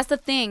 Well, that's the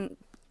thing.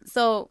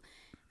 So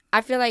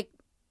I feel like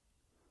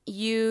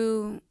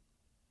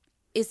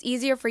it's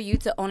easier for you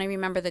to only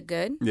remember the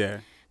good.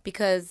 Yeah.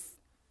 Because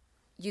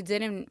you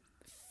didn't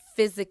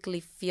physically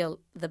feel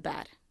the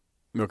bad.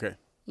 Okay.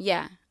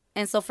 Yeah.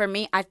 And so for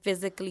me, I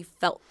physically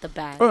felt the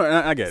bad. Oh,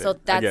 I get it. So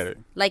that's I get it.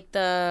 Like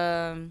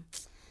how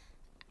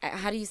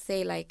do you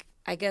say, like,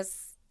 I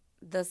guess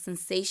the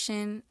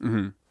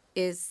sensation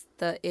is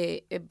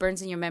it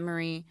burns in your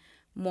memory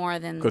more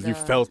than because you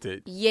felt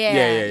it.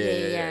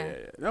 Yeah.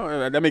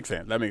 No, that makes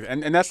sense.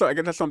 And that's, I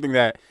guess that's something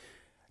that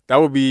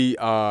would be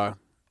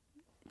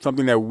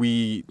something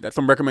that's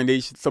some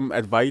recommendation, some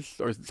advice,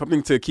 or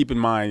something to keep in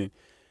mind.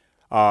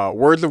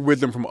 Words of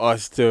wisdom from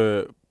us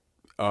to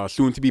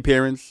soon-to-be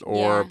parents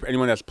or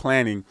anyone that's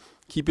planning.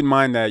 Keep in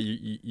mind that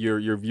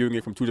you're viewing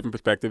it from two different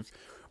perspectives.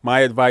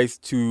 My advice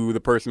to the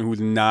person who's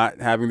not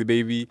having the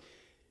baby,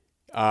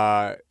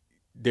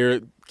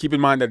 keep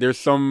in mind that there's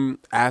some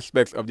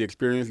aspects of the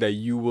experience that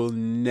you will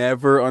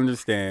never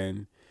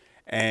understand.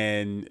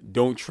 And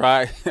don't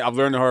try, I've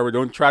learned the hard way,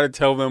 don't try to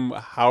tell them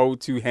how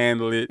to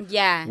handle it.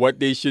 Yeah. What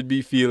they should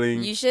be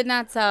feeling. You should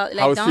not tell, like,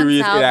 how don't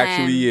serious tell it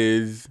actually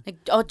is. Like,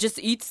 oh, just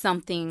eat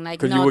something. Like,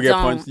 because you will get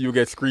punched, you will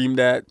get screamed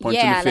at, punched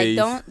in the face.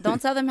 Yeah, like,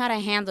 don't tell them how to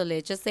handle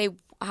it. Just say,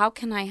 how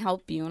can I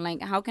help you?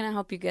 Like, how can I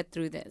help you get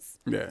through this?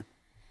 Yeah.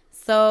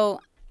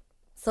 So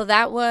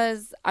that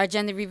was our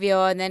gender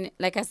reveal. And then,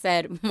 like I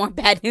said, more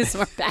bad news.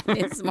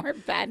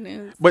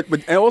 But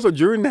and also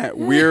during that,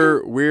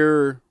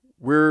 we're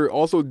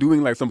also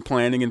doing like some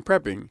planning and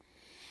prepping.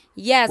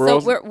 Yeah,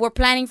 we're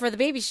planning for the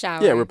baby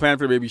shower. Yeah, we're planning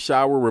for the baby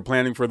shower. We're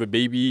planning for the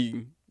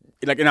baby.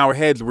 Like in our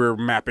heads, we're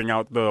mapping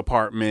out the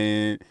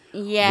apartment.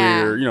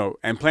 Yeah.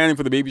 And planning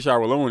for the baby shower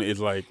alone is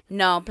like.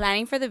 No,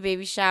 planning for the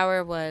baby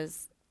shower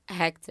was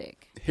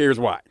hectic. Here's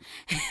why.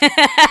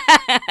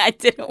 I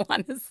didn't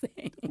want to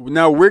say.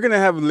 Now we're going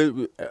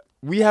to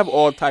we have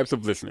all types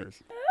of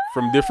listeners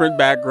from different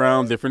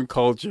backgrounds, different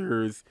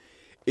cultures.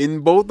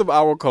 In both of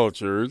our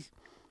cultures,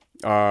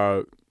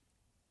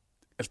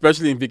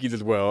 especially in Vicky's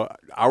as well,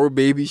 our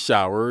baby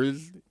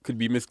showers could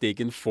be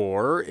mistaken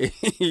for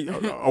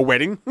a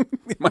wedding,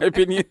 in my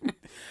opinion.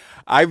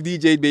 I've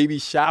DJ'd baby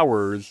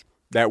showers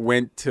that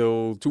went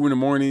till 2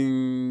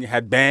 a.m,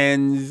 had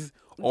bands,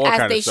 all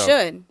kind of stuff. As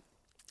they should.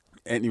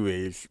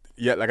 Anyways,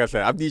 yeah, like I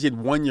said, I've DJ'd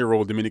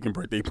 1-year-old Dominican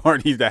birthday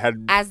parties that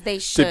had as they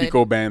should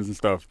typical bands and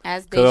stuff.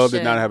 As they Khalil should.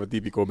 did not have a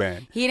typical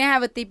band. He didn't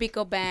have a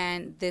typical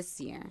band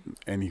this year.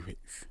 Anyways,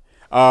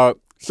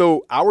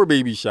 so our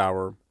baby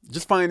shower,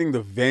 just finding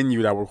the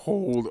venue that would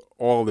hold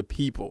all the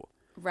people,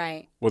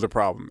 right, was a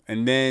problem.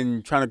 And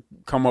then trying to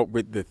come up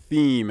with the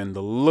theme and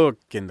the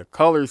look and the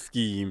color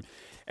scheme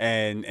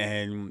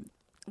and.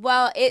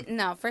 Well,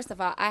 first of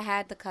all, I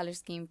had the color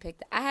scheme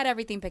picked. I had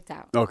everything picked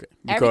out. Okay.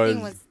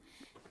 Everything was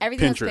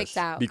picked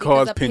out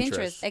because of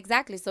Pinterest.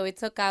 Exactly. So it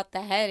took out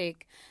the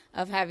headache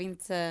of having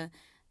to,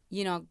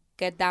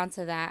 get down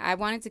to that. I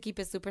wanted to keep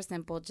it super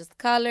simple, just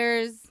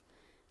colors.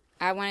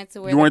 I wanted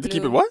to wear. You wanted to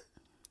keep it what?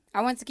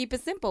 I wanted to keep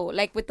it simple,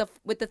 like with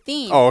the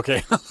theme. Oh,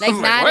 okay.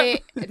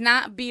 Like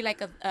not be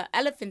like a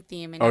elephant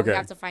theme, and then we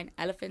have to find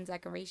elephant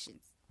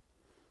decorations.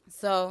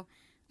 So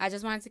I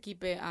just wanted to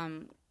keep it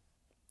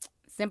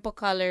simple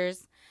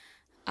colors.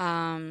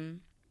 But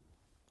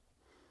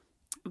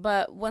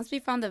once we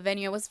found the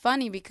venue, it was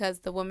funny because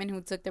the woman who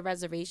took the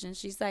reservation,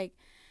 she's like,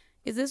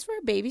 "Is this for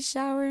a baby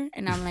shower?"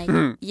 And I'm like,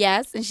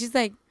 "Yes." And she's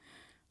like,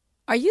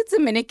 "Are you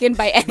Dominican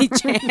by any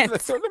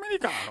chance?"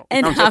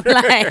 And I'm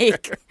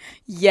like,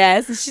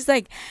 "Yes." And she's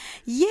like,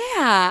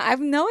 "Yeah,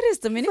 I've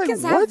noticed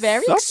Dominicans have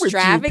very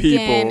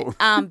extravagant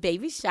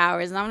baby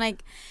showers." And I'm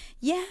like,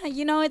 "Yeah,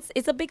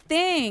 it's a big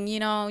thing.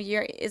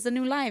 It's a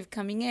new life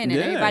coming in,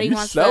 and everybody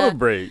wants to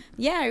celebrate.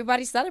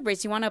 Everybody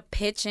celebrates. You want to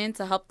pitch in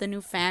to help the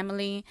new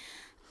family.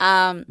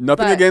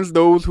 Nothing against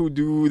those who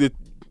do the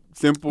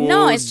simple.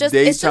 No, it's just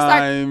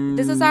daytime.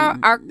 This is how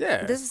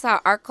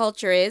our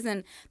culture is,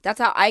 and that's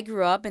how I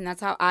grew up, and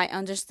that's how I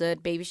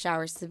understood baby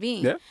showers to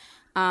be. Yeah.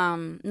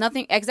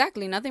 Nothing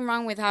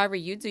wrong with however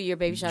you do your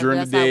baby shower. During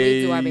that's the day, how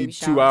we do our baby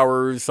showers. 2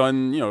 hours,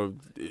 afternoon.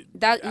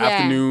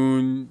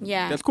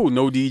 Yeah, that's cool.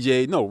 No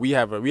DJ. No, we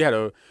had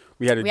a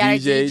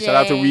DJ. Shout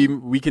out to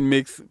We Can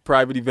Mix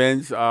Private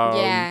Events. We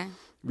had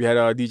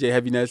DJ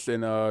Heaviness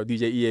and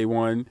DJ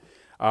EA1.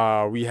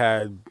 We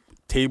had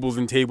tables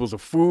and tables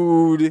of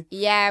food.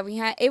 Yeah, we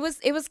had it was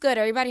good.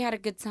 Everybody had a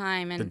good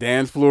time, and the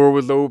dance floor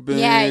was open.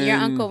 Yeah, your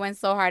uncle went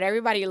so hard.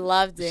 Everybody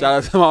loved it.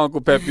 Shout out to my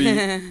Uncle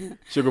Pepe.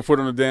 Sugar foot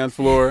on the dance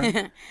floor.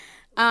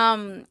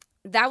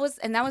 That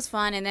was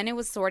fun, and then it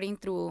was sorting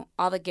through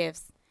all the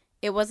gifts.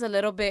 It was a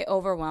little bit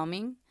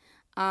overwhelming,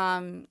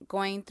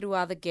 going through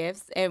all the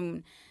gifts,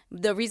 and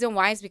the reason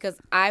why is because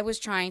I was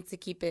trying to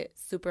keep it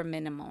super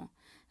minimal.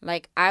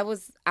 Like I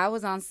was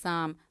on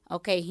some,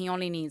 okay, he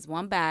only needs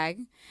one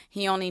bag.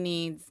 He only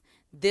needs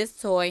this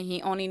toy.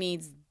 He only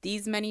needs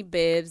these many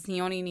bibs. He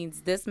only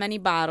needs this many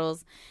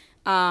bottles.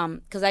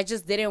 Because I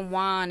just didn't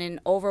want an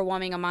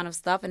overwhelming amount of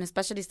stuff, and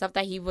especially stuff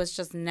that he was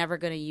just never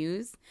going to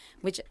use,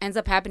 which ends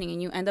up happening,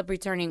 and you end up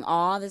returning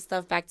all this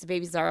stuff back to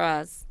Babies R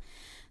Us.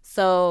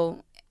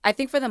 So I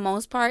think for the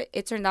most part,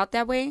 it turned out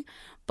that way.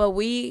 But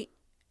we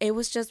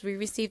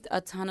received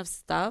a ton of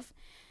stuff.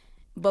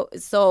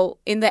 But so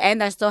in the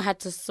end, I still had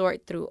to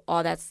sort through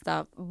all that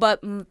stuff.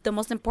 But the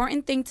most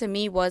important thing to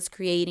me was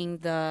creating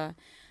the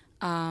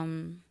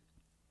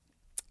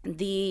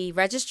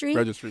registry.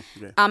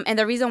 Yeah. And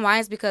the reason why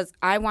is because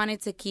I wanted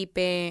to keep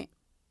it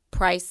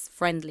price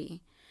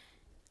friendly.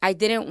 I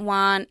didn't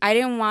want. You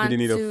didn't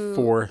need a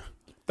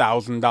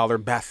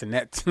 $4,000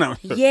 bassinet. No.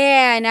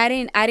 Yeah, and I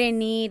didn't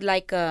need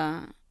like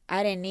a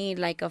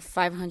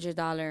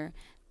 $500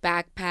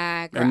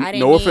 backpack. Or I didn't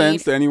no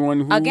offense to anyone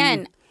who.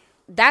 Again,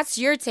 that's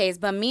your taste,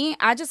 but me,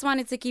 I just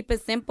wanted to keep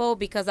it simple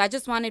because I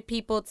just wanted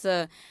people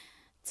to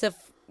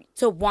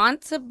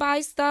want to buy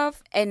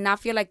stuff and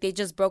not feel like they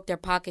just broke their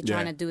pocket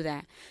trying to do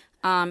that.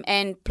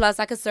 And plus,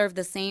 I could serve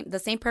the same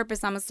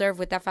purpose I'm gonna serve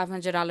with that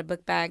 $500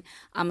 book bag.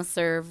 I'm gonna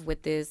serve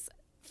with this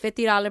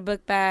 $50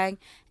 book bag.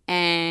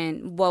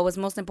 And what was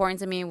most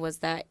important to me was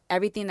that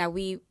everything that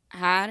we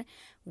had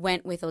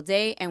went with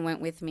O'Day and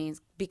went with me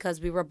because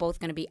we were both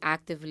gonna be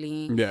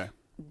actively. Yeah.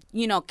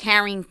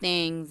 Carrying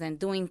things and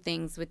doing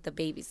things with the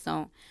baby.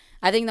 So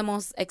I think the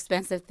most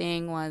expensive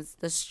thing was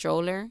the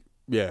stroller.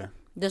 Yeah.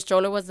 The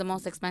stroller was the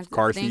most expensive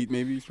car thing. Seat,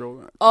 maybe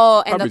stroller.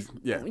 Oh, and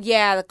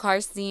the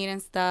car seat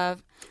and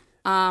stuff.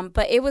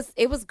 But it was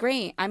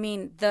great. I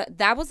mean,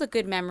 that was a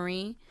good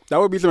memory. That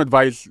would be some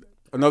advice.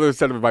 Another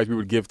set of advice we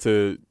would give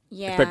to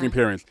expecting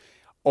parents.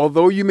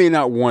 Although you may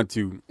not want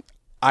to,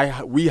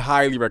 we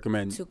highly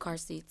recommend 2 car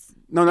seats.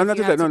 No, not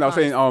just that. No, I was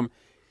saying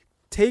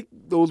take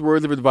those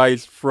words of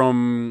advice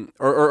from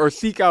or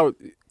seek out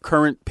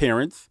current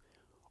parents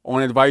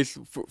on advice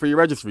for your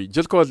registry,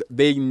 just because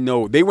they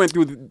know they went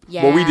through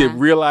what we did,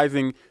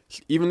 realizing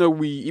even though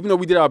we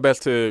did our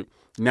best to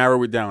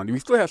narrow it down, we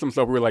still have some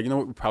stuff we were like,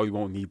 we probably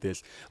won't need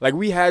this. Like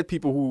we had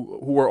people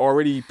who are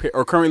already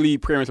or currently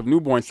parents of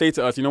newborns say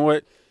to us, you know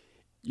what,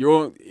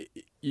 your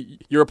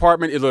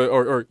apartment is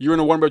or you're in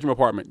a 1-bedroom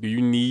apartment. Do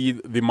you need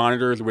the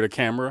monitors with a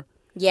camera?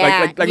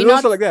 Yeah, like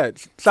stuff like that.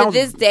 To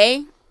this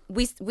day.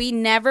 We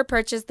never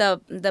purchased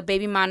the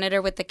baby monitor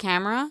with the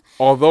camera.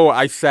 Although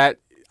I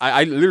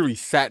literally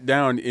sat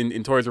down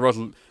in Toys R Us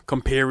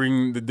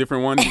comparing the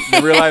different ones,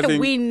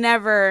 realizing we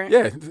never.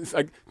 Yeah, it's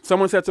like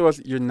someone said to us,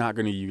 "You're not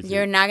going to use it.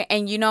 You're not."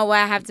 And you know what?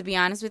 I have to be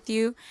honest with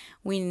you.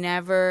 We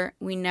never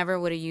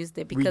would have used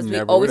it because we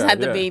always had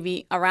the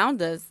baby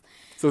around us.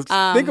 So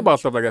think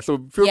about stuff like that. So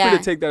feel free to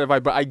take that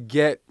advice. But I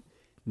get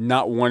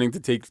not wanting to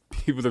take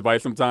people's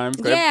advice sometimes.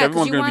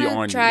 Everyone's going to be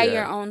on you. Try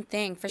your own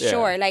thing for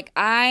sure. Like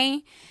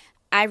I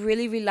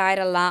really relied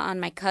a lot on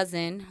my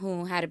cousin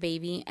who had a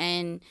baby,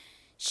 and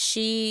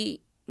she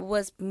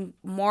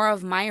more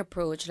of my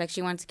approach. Like,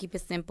 she wanted to keep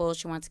it simple.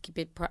 She wanted to keep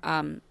it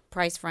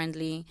price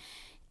friendly.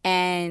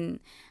 And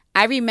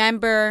I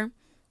remember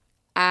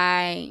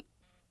I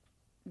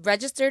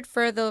registered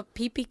for the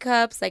pee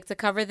cups, like, to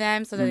cover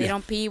them so that they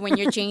don't pee when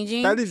you're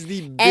changing. That is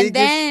the biggest. And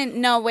then,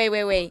 no,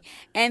 wait.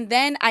 And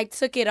then I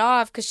took it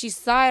off because she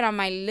saw it on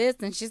my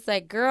list and she's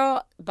like,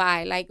 girl,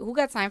 bye. Like, who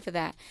got time for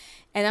that?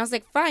 And I was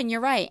like, fine, you're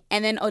right.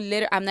 And then,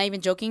 I'm not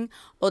even joking,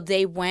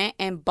 O'Day went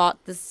and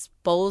bought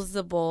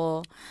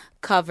disposable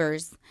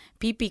covers,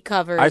 pee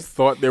covers. I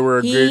thought they were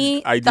a good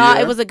idea. He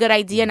thought it was a good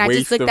idea. And I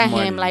just looked at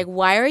money. him like,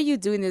 why are you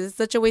doing this? It's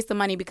such a waste of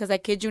money, because I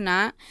kid you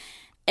not,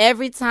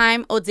 every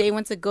time O'Day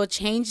went to go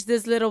change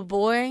this little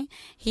boy,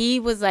 he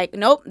was like,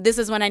 nope, this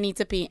is when I need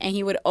to pee. And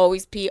he would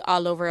always pee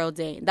all over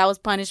O'Day. That was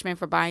punishment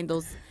for buying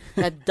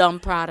that dumb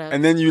product.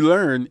 And then you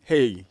learn,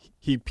 hey,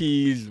 he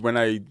pees when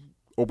I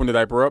open the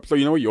diaper up. So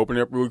you know what? You open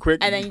it up really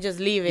quick. And then you just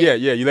leave it. Yeah.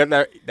 You let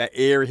that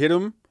air hit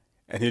him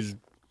and his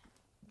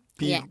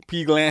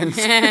pee glands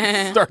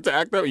start to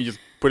act up. And you just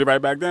put it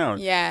right back down.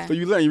 Yeah. So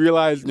you learn. You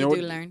realize, you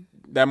do learn.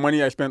 That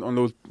money I spent on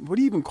those, what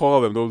do you even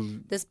call them? Those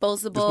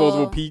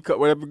disposable pee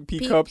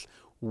cups,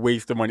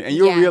 waste of money. And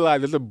you'll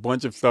realize there's a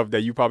bunch of stuff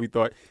that you probably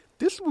thought,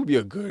 this would be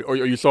a good, or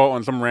you saw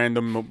on some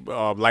random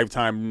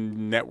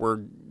Lifetime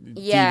network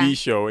TV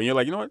show. And you're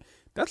like, you know what?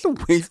 That's a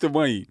waste of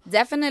money.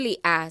 Definitely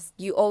ask.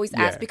 You always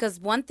ask, because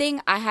one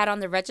thing I had on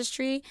the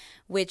registry,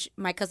 which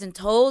my cousin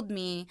told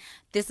me,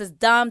 this is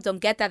dumb. Don't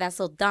get that. That's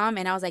so dumb.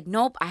 And I was like,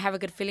 nope. I have a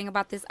good feeling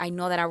about this. I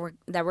know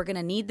that we're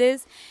gonna need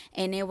this.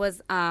 And it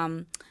was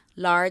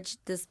large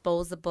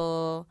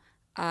disposable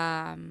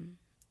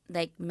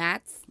like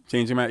mats.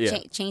 Changing mat, yeah.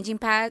 Changing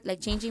pad, like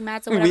changing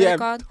mats or whatever they're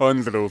called.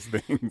 Tons of those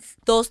things.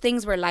 Those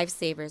things were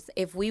lifesavers.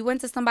 If we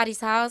went to somebody's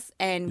house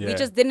and we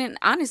just didn't,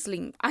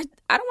 honestly, I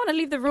don't want to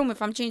leave the room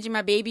if I'm changing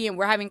my baby and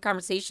we're having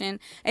conversation.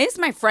 And it's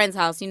my friend's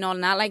house,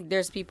 not like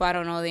there's people I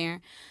don't know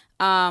there.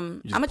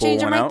 I'm gonna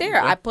change him right there.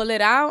 Yeah. I pull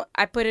it out.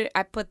 I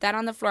put that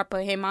on the floor. I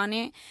put him on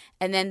it,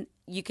 and then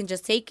you can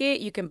just take it.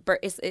 You can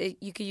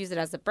you could use it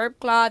as a burp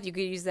cloth. You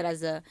could use it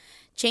as a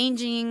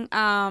changing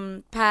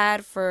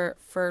pad for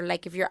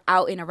like if you're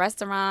out in a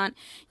restaurant.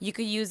 You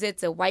could use it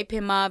to wipe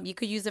him up. You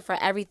could use it for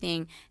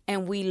everything.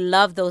 And we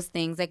love those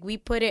things. Like, we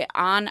put it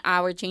on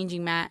our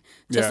changing mat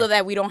just so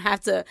that we don't have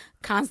to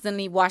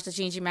constantly wash the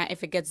changing mat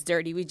if it gets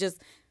dirty. We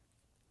just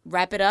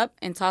wrap it up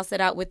and toss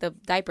it out with the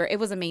diaper. It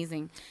was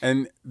amazing.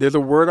 And there's a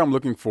word I'm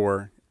looking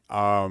for.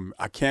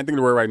 I can't think of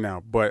the word right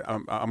now, but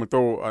I'm gonna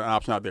throw an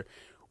option out there.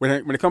 When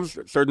it comes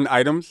to certain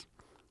items,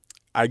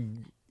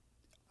 I'm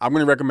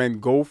gonna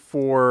recommend go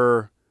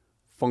for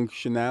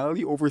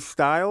functionality over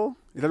style.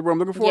 Is that what I'm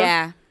looking for?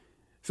 Yeah.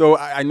 So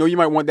I know you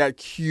might want that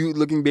cute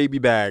looking baby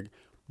bag,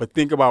 but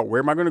think about,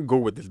 where am I gonna go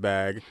with this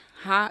bag?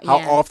 How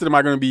often am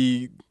I gonna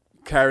be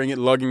carrying it,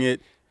 lugging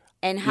it?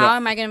 And how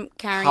am I going to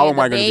carry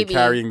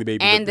the baby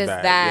and this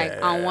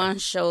bag on one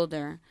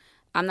shoulder?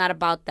 I'm not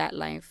about that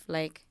life.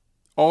 Like,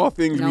 all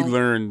things we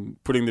learn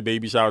putting the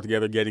baby shower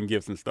together, getting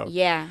gifts and stuff.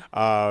 Yeah.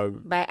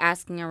 By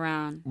asking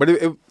around. But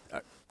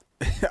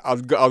I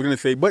was going to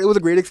say, but it was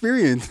a great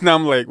experience. Now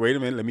I'm like, wait a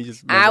minute, let me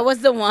just. I was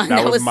the one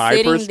that was my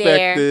sitting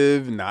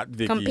perspective, there, not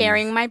Vicky's.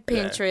 comparing my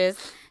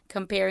Pinterest,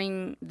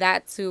 comparing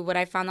that to what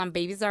I found on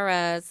Babies R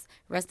Us.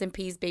 Rest in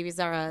peace, Babies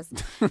R Us.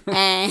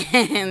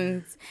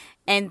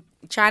 and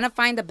trying to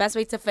find the best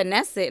way to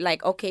finesse it.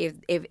 Like, okay,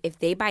 if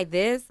they buy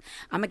this,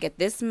 I'm going to get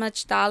this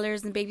much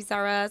dollars in Babies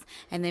R Us,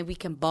 and then we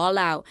can ball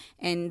out.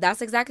 And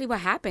that's exactly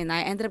what happened.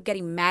 I ended up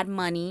getting mad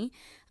money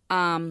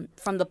from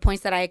the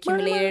points that I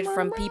accumulated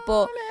from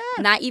people.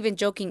 Not even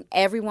joking,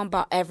 everyone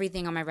bought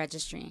everything on my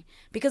registry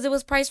because it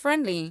was price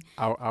friendly.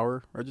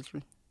 Our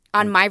registry?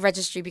 On my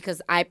registry,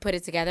 because I put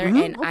it together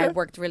and I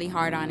worked really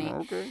hard on it.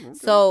 Okay.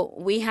 So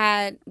we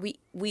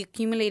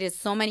accumulated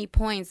so many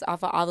points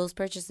off of all those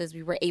purchases.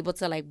 We were able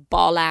to like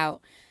ball out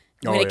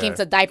when it came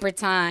to diaper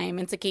time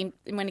and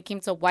when it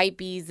came to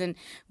wipies, and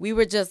we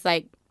were just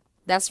like,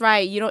 that's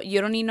right. You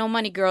don't need no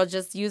money, girl.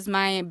 Just use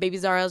my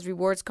Babies R Us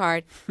rewards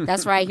card.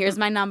 That's right. Here's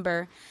my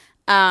number.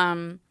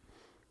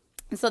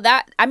 So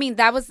that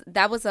was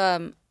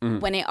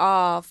when it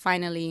all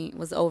finally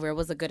was over. It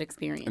was a good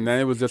experience. And then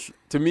it was just,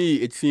 to me,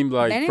 it seemed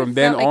like from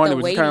then on, it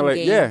was kind of like,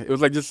 it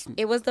was like just.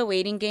 It was the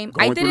waiting game.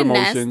 I didn't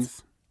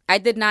nest. I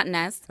did not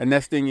nest. And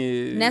nesting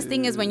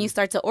is when you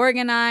start to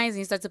organize and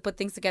you start to put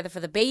things together for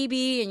the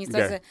baby, and you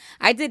start to.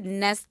 I did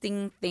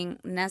nesting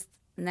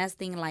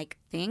like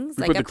things.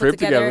 You like put the crib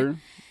together.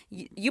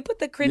 You put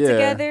the crib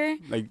together.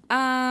 Like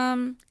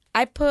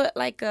I put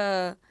like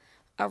a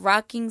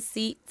rocking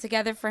seat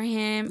together for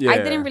him. I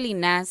didn't really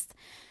nest.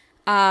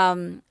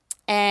 And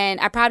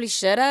I probably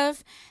should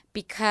have,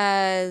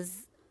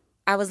 because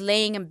I was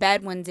laying in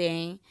bed one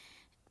day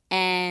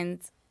and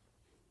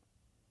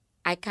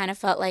I kind of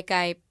felt like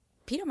I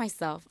peed on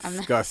myself.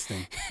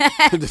 Disgusting.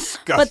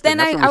 Disgusting. But then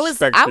I was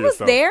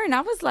there and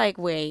I was like,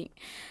 wait,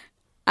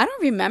 I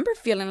don't remember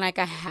feeling like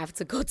I have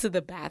to go to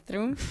the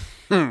bathroom.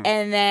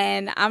 And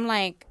then I'm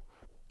like,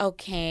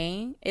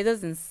 okay, it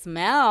doesn't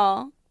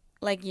smell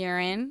like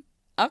urine.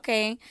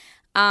 Okay,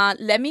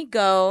 let me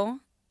go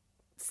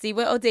see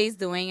what O'Day's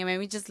doing and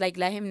maybe just like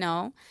let him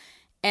know.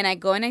 And I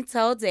go and I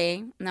tell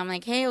O'Day, and I'm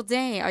like, hey,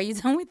 O'Day, are you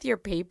done with your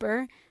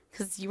paper?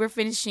 Because you were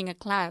finishing a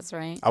class,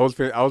 right? I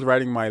was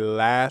writing my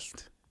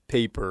last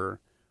paper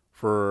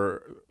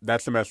for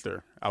that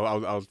semester. I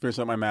was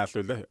finishing up my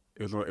master's. It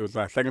was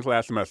my second to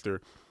last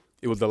semester.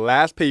 It was the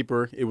last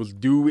paper. It was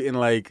due in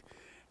like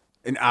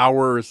an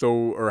hour or so,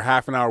 or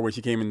half an hour when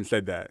she came in and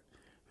said that.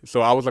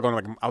 So I was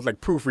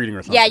like proofreading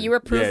or something. Yeah, you were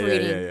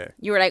proofreading. Yeah.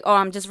 You were like, oh,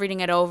 I'm just reading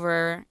it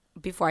over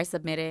before I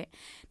submit it.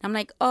 And I'm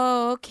like,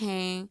 oh,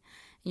 okay. And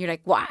you're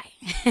like, why?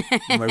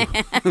 I'm like,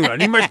 I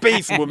need my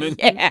space, woman.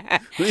 Yeah.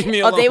 Leave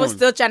me alone. Oh, they were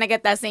still trying to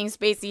get that same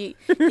space he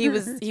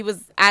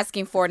was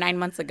asking for 9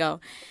 months ago.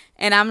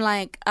 And I'm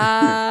like,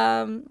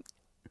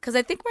 because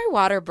I think my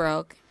water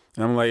broke.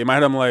 And I'm like, in my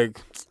head, I'm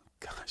like,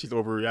 God, she's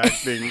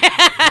overreacting.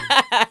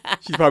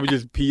 She's probably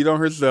just peed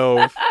on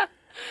herself.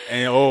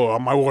 And,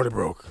 my water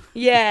broke.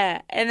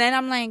 Yeah. And then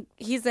I'm like,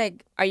 he's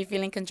like, are you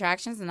feeling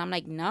contractions? And I'm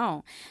like,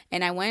 no.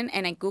 And I went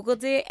and I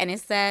Googled it, and it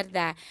said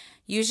that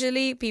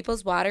usually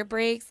people's water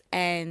breaks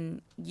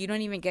and you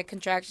don't even get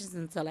contractions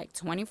until like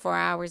 24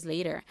 hours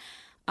later.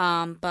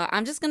 But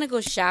I'm just going to go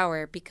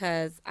shower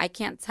because I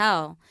can't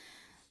tell.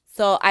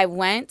 So I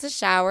went to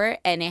shower,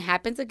 and it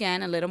happens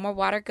again. A little more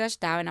water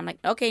gushed out, and I'm like,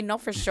 okay, no,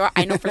 for sure.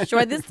 I know for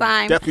sure this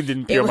time. Definitely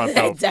didn't pee on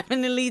myself. I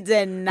definitely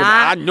did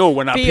not. I know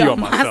when I pee on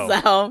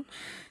myself.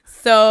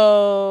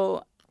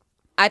 So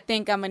I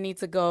think I'm going to need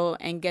to go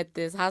and get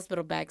this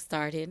hospital bag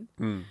started.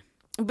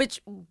 But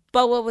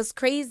what was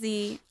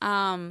crazy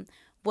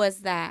was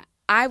that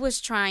I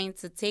was trying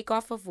to take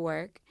off of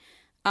work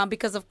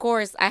because, of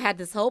course, I had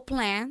this whole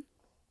plan.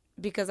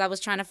 Because I was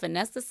trying to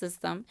finesse the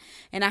system,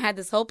 and I had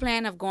this whole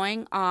plan of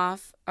going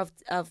off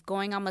of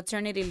going on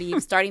maternity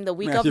leave starting the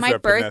week of my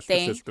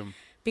birthday,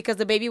 because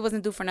the baby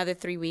wasn't due for another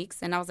 3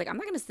 weeks, and I was like, I'm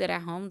not gonna sit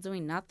at home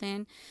doing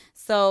nothing.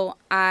 So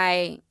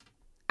I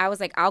was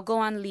like, I'll go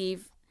on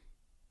leave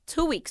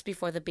 2 weeks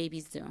before the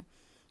baby's due,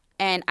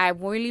 and I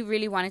really,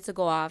 really wanted to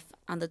go off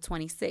on the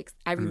 26th.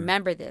 I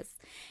remember this,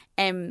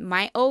 and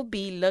my OB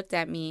looked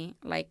at me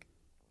like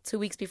 2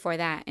 weeks before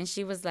that, and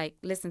she was like,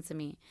 listen to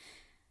me.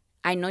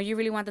 I know you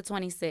really want the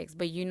 26th,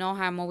 but you know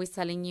how I'm always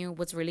telling you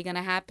what's really going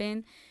to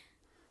happen?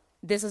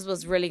 This is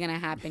what's really going to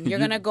happen. You're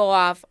going to go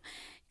off.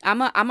 I'm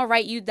going to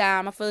write you down.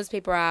 I'm going to fill this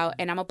paper out,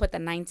 and I'm going to put the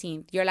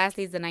 19th. Your last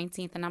day is the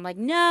 19th. And I'm like,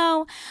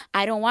 no,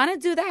 I don't want to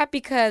do that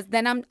because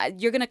then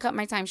you're going to cut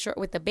my time short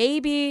with the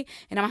baby,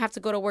 and I'm going to have to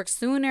go to work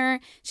sooner.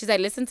 She's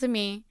like, listen to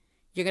me.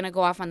 You're going to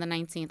go off on the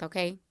 19th,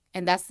 okay?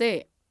 And that's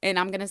it. And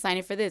I'm going to sign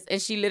it for this.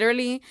 And she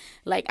literally,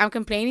 like, I'm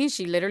complaining.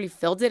 She literally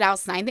filled it out,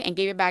 signed it, and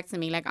gave it back to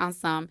me. Like, on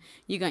some,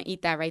 you're going to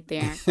eat that right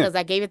there. Because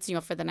I gave it to you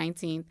for the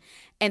 19th.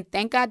 And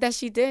thank God that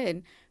she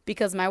did.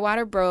 Because my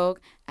water broke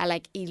at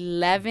like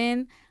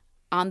 11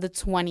 on the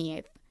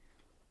 20th.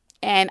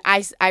 And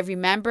I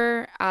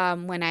remember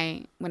when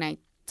I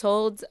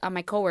told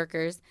my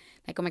coworkers,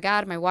 like, oh, my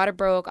God, my water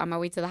broke on my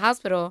way to the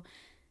hospital.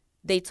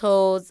 They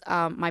told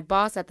my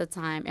boss at the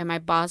time, and my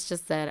boss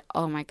just said,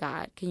 oh, my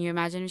God, can you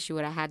imagine if she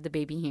would have had the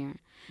baby here?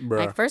 Bruh.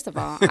 Like, first of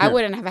all, I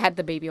wouldn't have had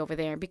the baby over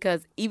there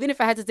because even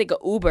if I had to take an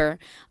Uber,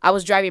 I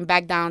was driving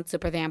back down to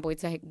Perth Amboy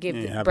to give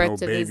birth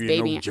to this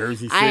baby.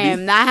 I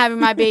am not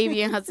having my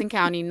baby in Hudson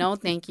County. No,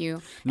 thank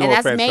you. No, and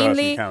that's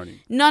mainly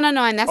no,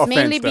 and that's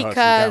mainly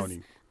because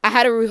I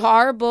had a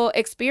horrible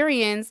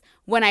experience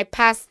when I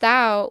passed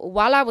out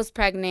while I was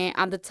pregnant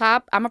on the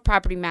top. I'm a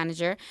property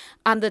manager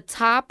on the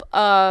top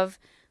of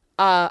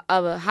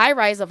a high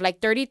rise of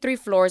like 33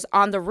 floors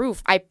on the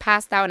roof. I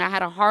passed out and I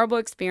had a horrible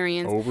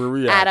experience.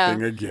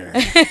 Overreacting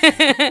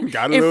again.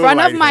 Got in front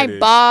of my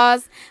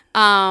boss,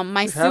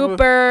 my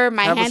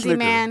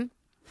handyman.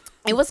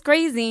 It was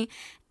crazy.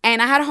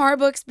 And I had a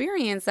horrible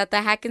experience at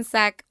the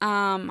Hackensack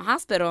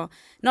hospital.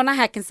 No, not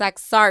Hackensack.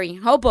 Sorry,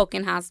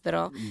 Hoboken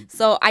Hospital.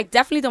 So I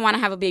definitely don't want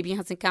to have a baby in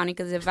Hudson County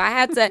because if I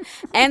had to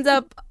end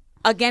up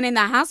again in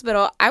that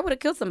hospital, I would have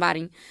killed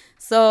somebody.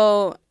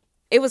 So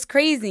it was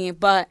crazy.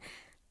 But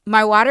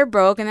my water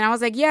broke, and then I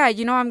was like, yeah,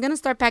 I'm going to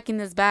start packing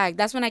this bag.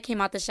 That's when I came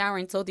out the shower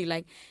and told you,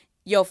 like,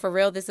 yo, for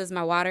real, this is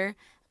my water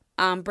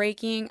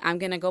breaking. I'm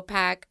going to go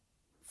pack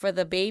for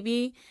the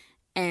baby.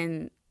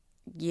 And,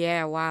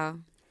 yeah, wow.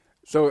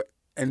 So,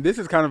 and this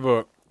is kind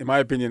of in my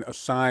opinion, a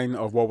sign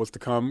of what was to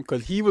come.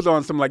 Because he was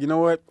on some, like, you know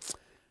what?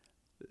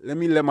 Let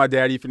my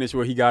daddy finish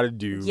what he got to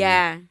do.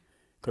 Yeah.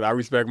 Because I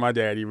respect my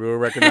daddy. Real,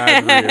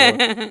 recognize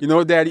real. You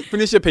know, daddy,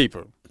 finish your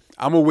paper.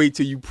 I'm going to wait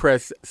till you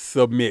press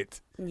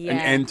submit. Yeah.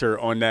 And enter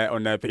on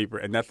that paper.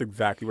 And that's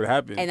exactly what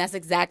happened. And that's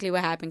exactly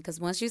what happened.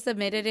 Because once you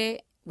submitted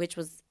it, which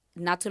was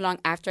not too long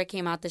after I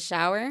came out the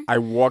shower. I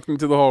walked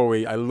into the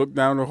hallway. I looked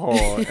down the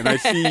hall. And I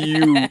see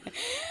you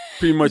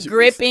pretty much.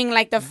 gripping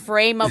like the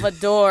frame of a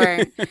door.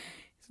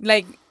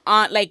 Like,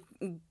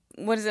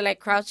 what is it? Like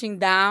crouching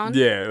down?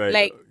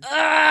 Yeah.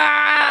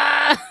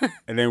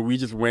 And then we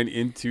just went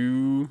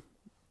into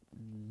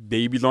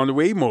baby's on the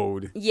way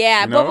mode.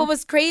 Yeah, but what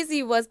was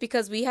crazy was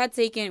because we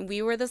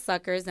were the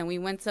suckers, and we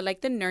went to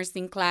like the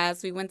nursing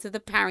class, we went to the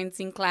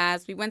parenting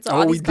class, we went to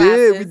all these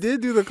classes. We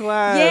did do the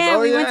class. Yeah,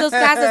 we went to those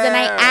classes, and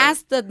I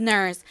asked the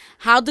nurse,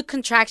 how do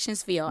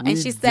contractions feel? And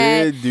she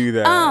said, did do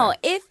that. Oh,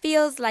 it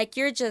feels like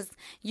your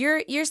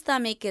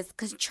stomach is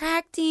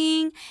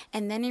contracting,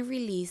 and then it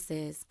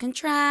releases.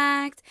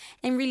 Contract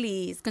and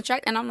release.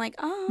 Contract, and I'm like,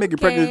 oh,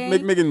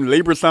 making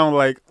labor sound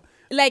like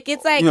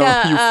it's like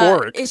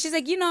euphoric. And she's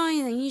like,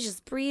 you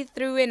just breathe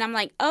through it. And I'm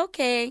like,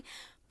 okay.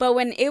 But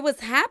when it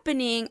was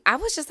happening, I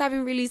was just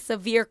having really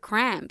severe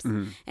cramps.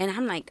 Mm-hmm. And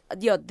I'm like,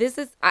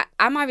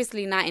 I'm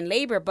obviously not in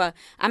labor, but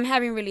I'm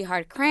having really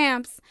hard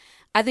cramps.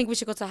 I think we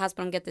should go to the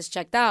hospital and get this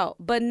checked out.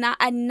 But not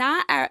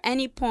at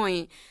any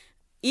point,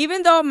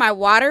 even though my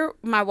water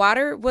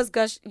was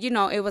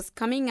it was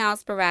coming out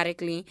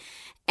sporadically,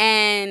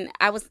 and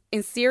I was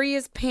in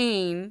serious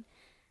pain.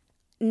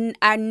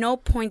 At no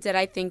point did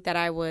I think that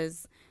I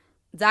was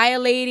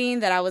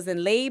dilating, that I was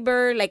in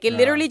labor. Like, it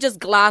literally just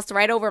glossed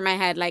right over my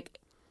head. Like,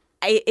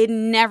 it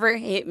never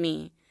hit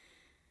me.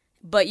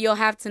 But you'll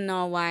have to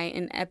know why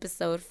in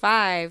episode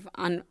 5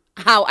 on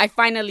how I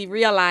finally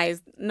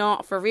realized,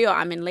 no, for real,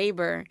 I'm in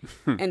labor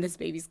and this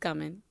baby's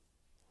coming.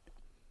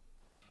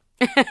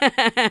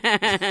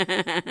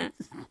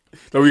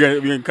 So we're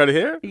gonna cut it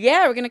here?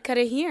 Yeah, we're gonna cut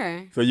it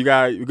here. So we're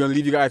gonna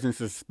leave you guys in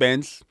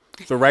suspense.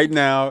 So right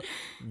now,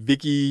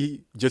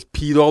 Vicky just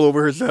peed all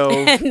over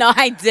herself. No,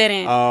 I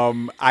didn't.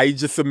 I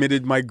just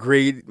submitted my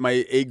grade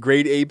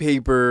A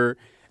paper,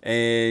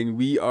 and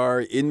we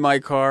are in my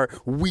car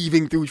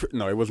weaving through.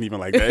 No, it wasn't even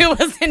like that. It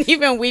wasn't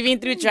even weaving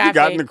through traffic. We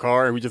got in the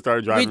car and we just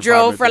started driving. We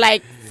drove for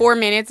like 4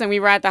 minutes, and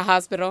we were at the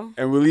hospital.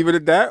 And we'll leave it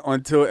at that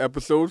until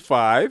episode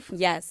 5.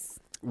 Yes.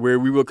 Where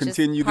we will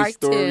continue the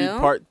story,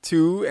 part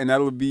 2, and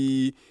that'll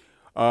be.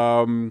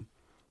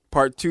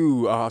 Part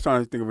 2, I was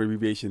trying to think of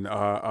abbreviation.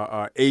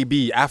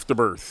 AB,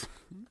 Afterbirth.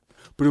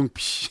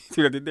 See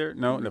what I did there?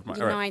 No, never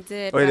mind. I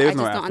did. But I just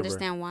don't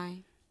understand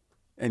why.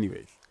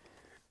 Anyways,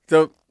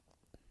 so,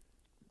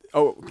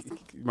 you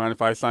mind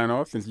if I sign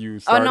off since you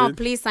started? Oh no,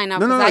 please sign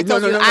off. I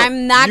told you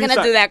I'm not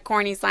gonna do that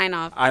corny sign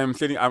off. I'm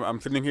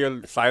sitting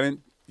here silent.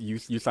 You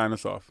sign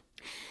us off.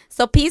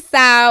 So peace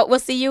out. We'll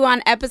see you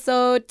on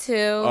episode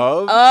 2.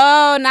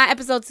 Not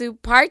episode 2,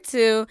 part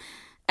 2,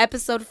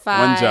 episode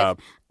 5. One job.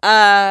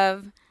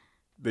 Of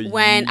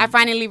when I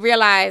finally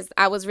realized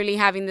I was really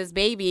having this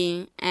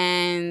baby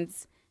and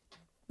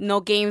no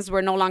games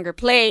were no longer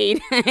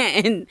played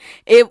and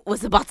it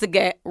was about to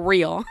get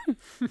real.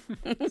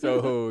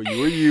 So you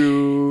were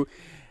you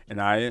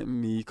and I am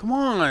me. Come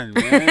on,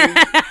 man.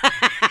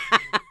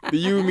 The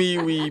You, Me,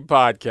 We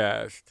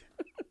podcast.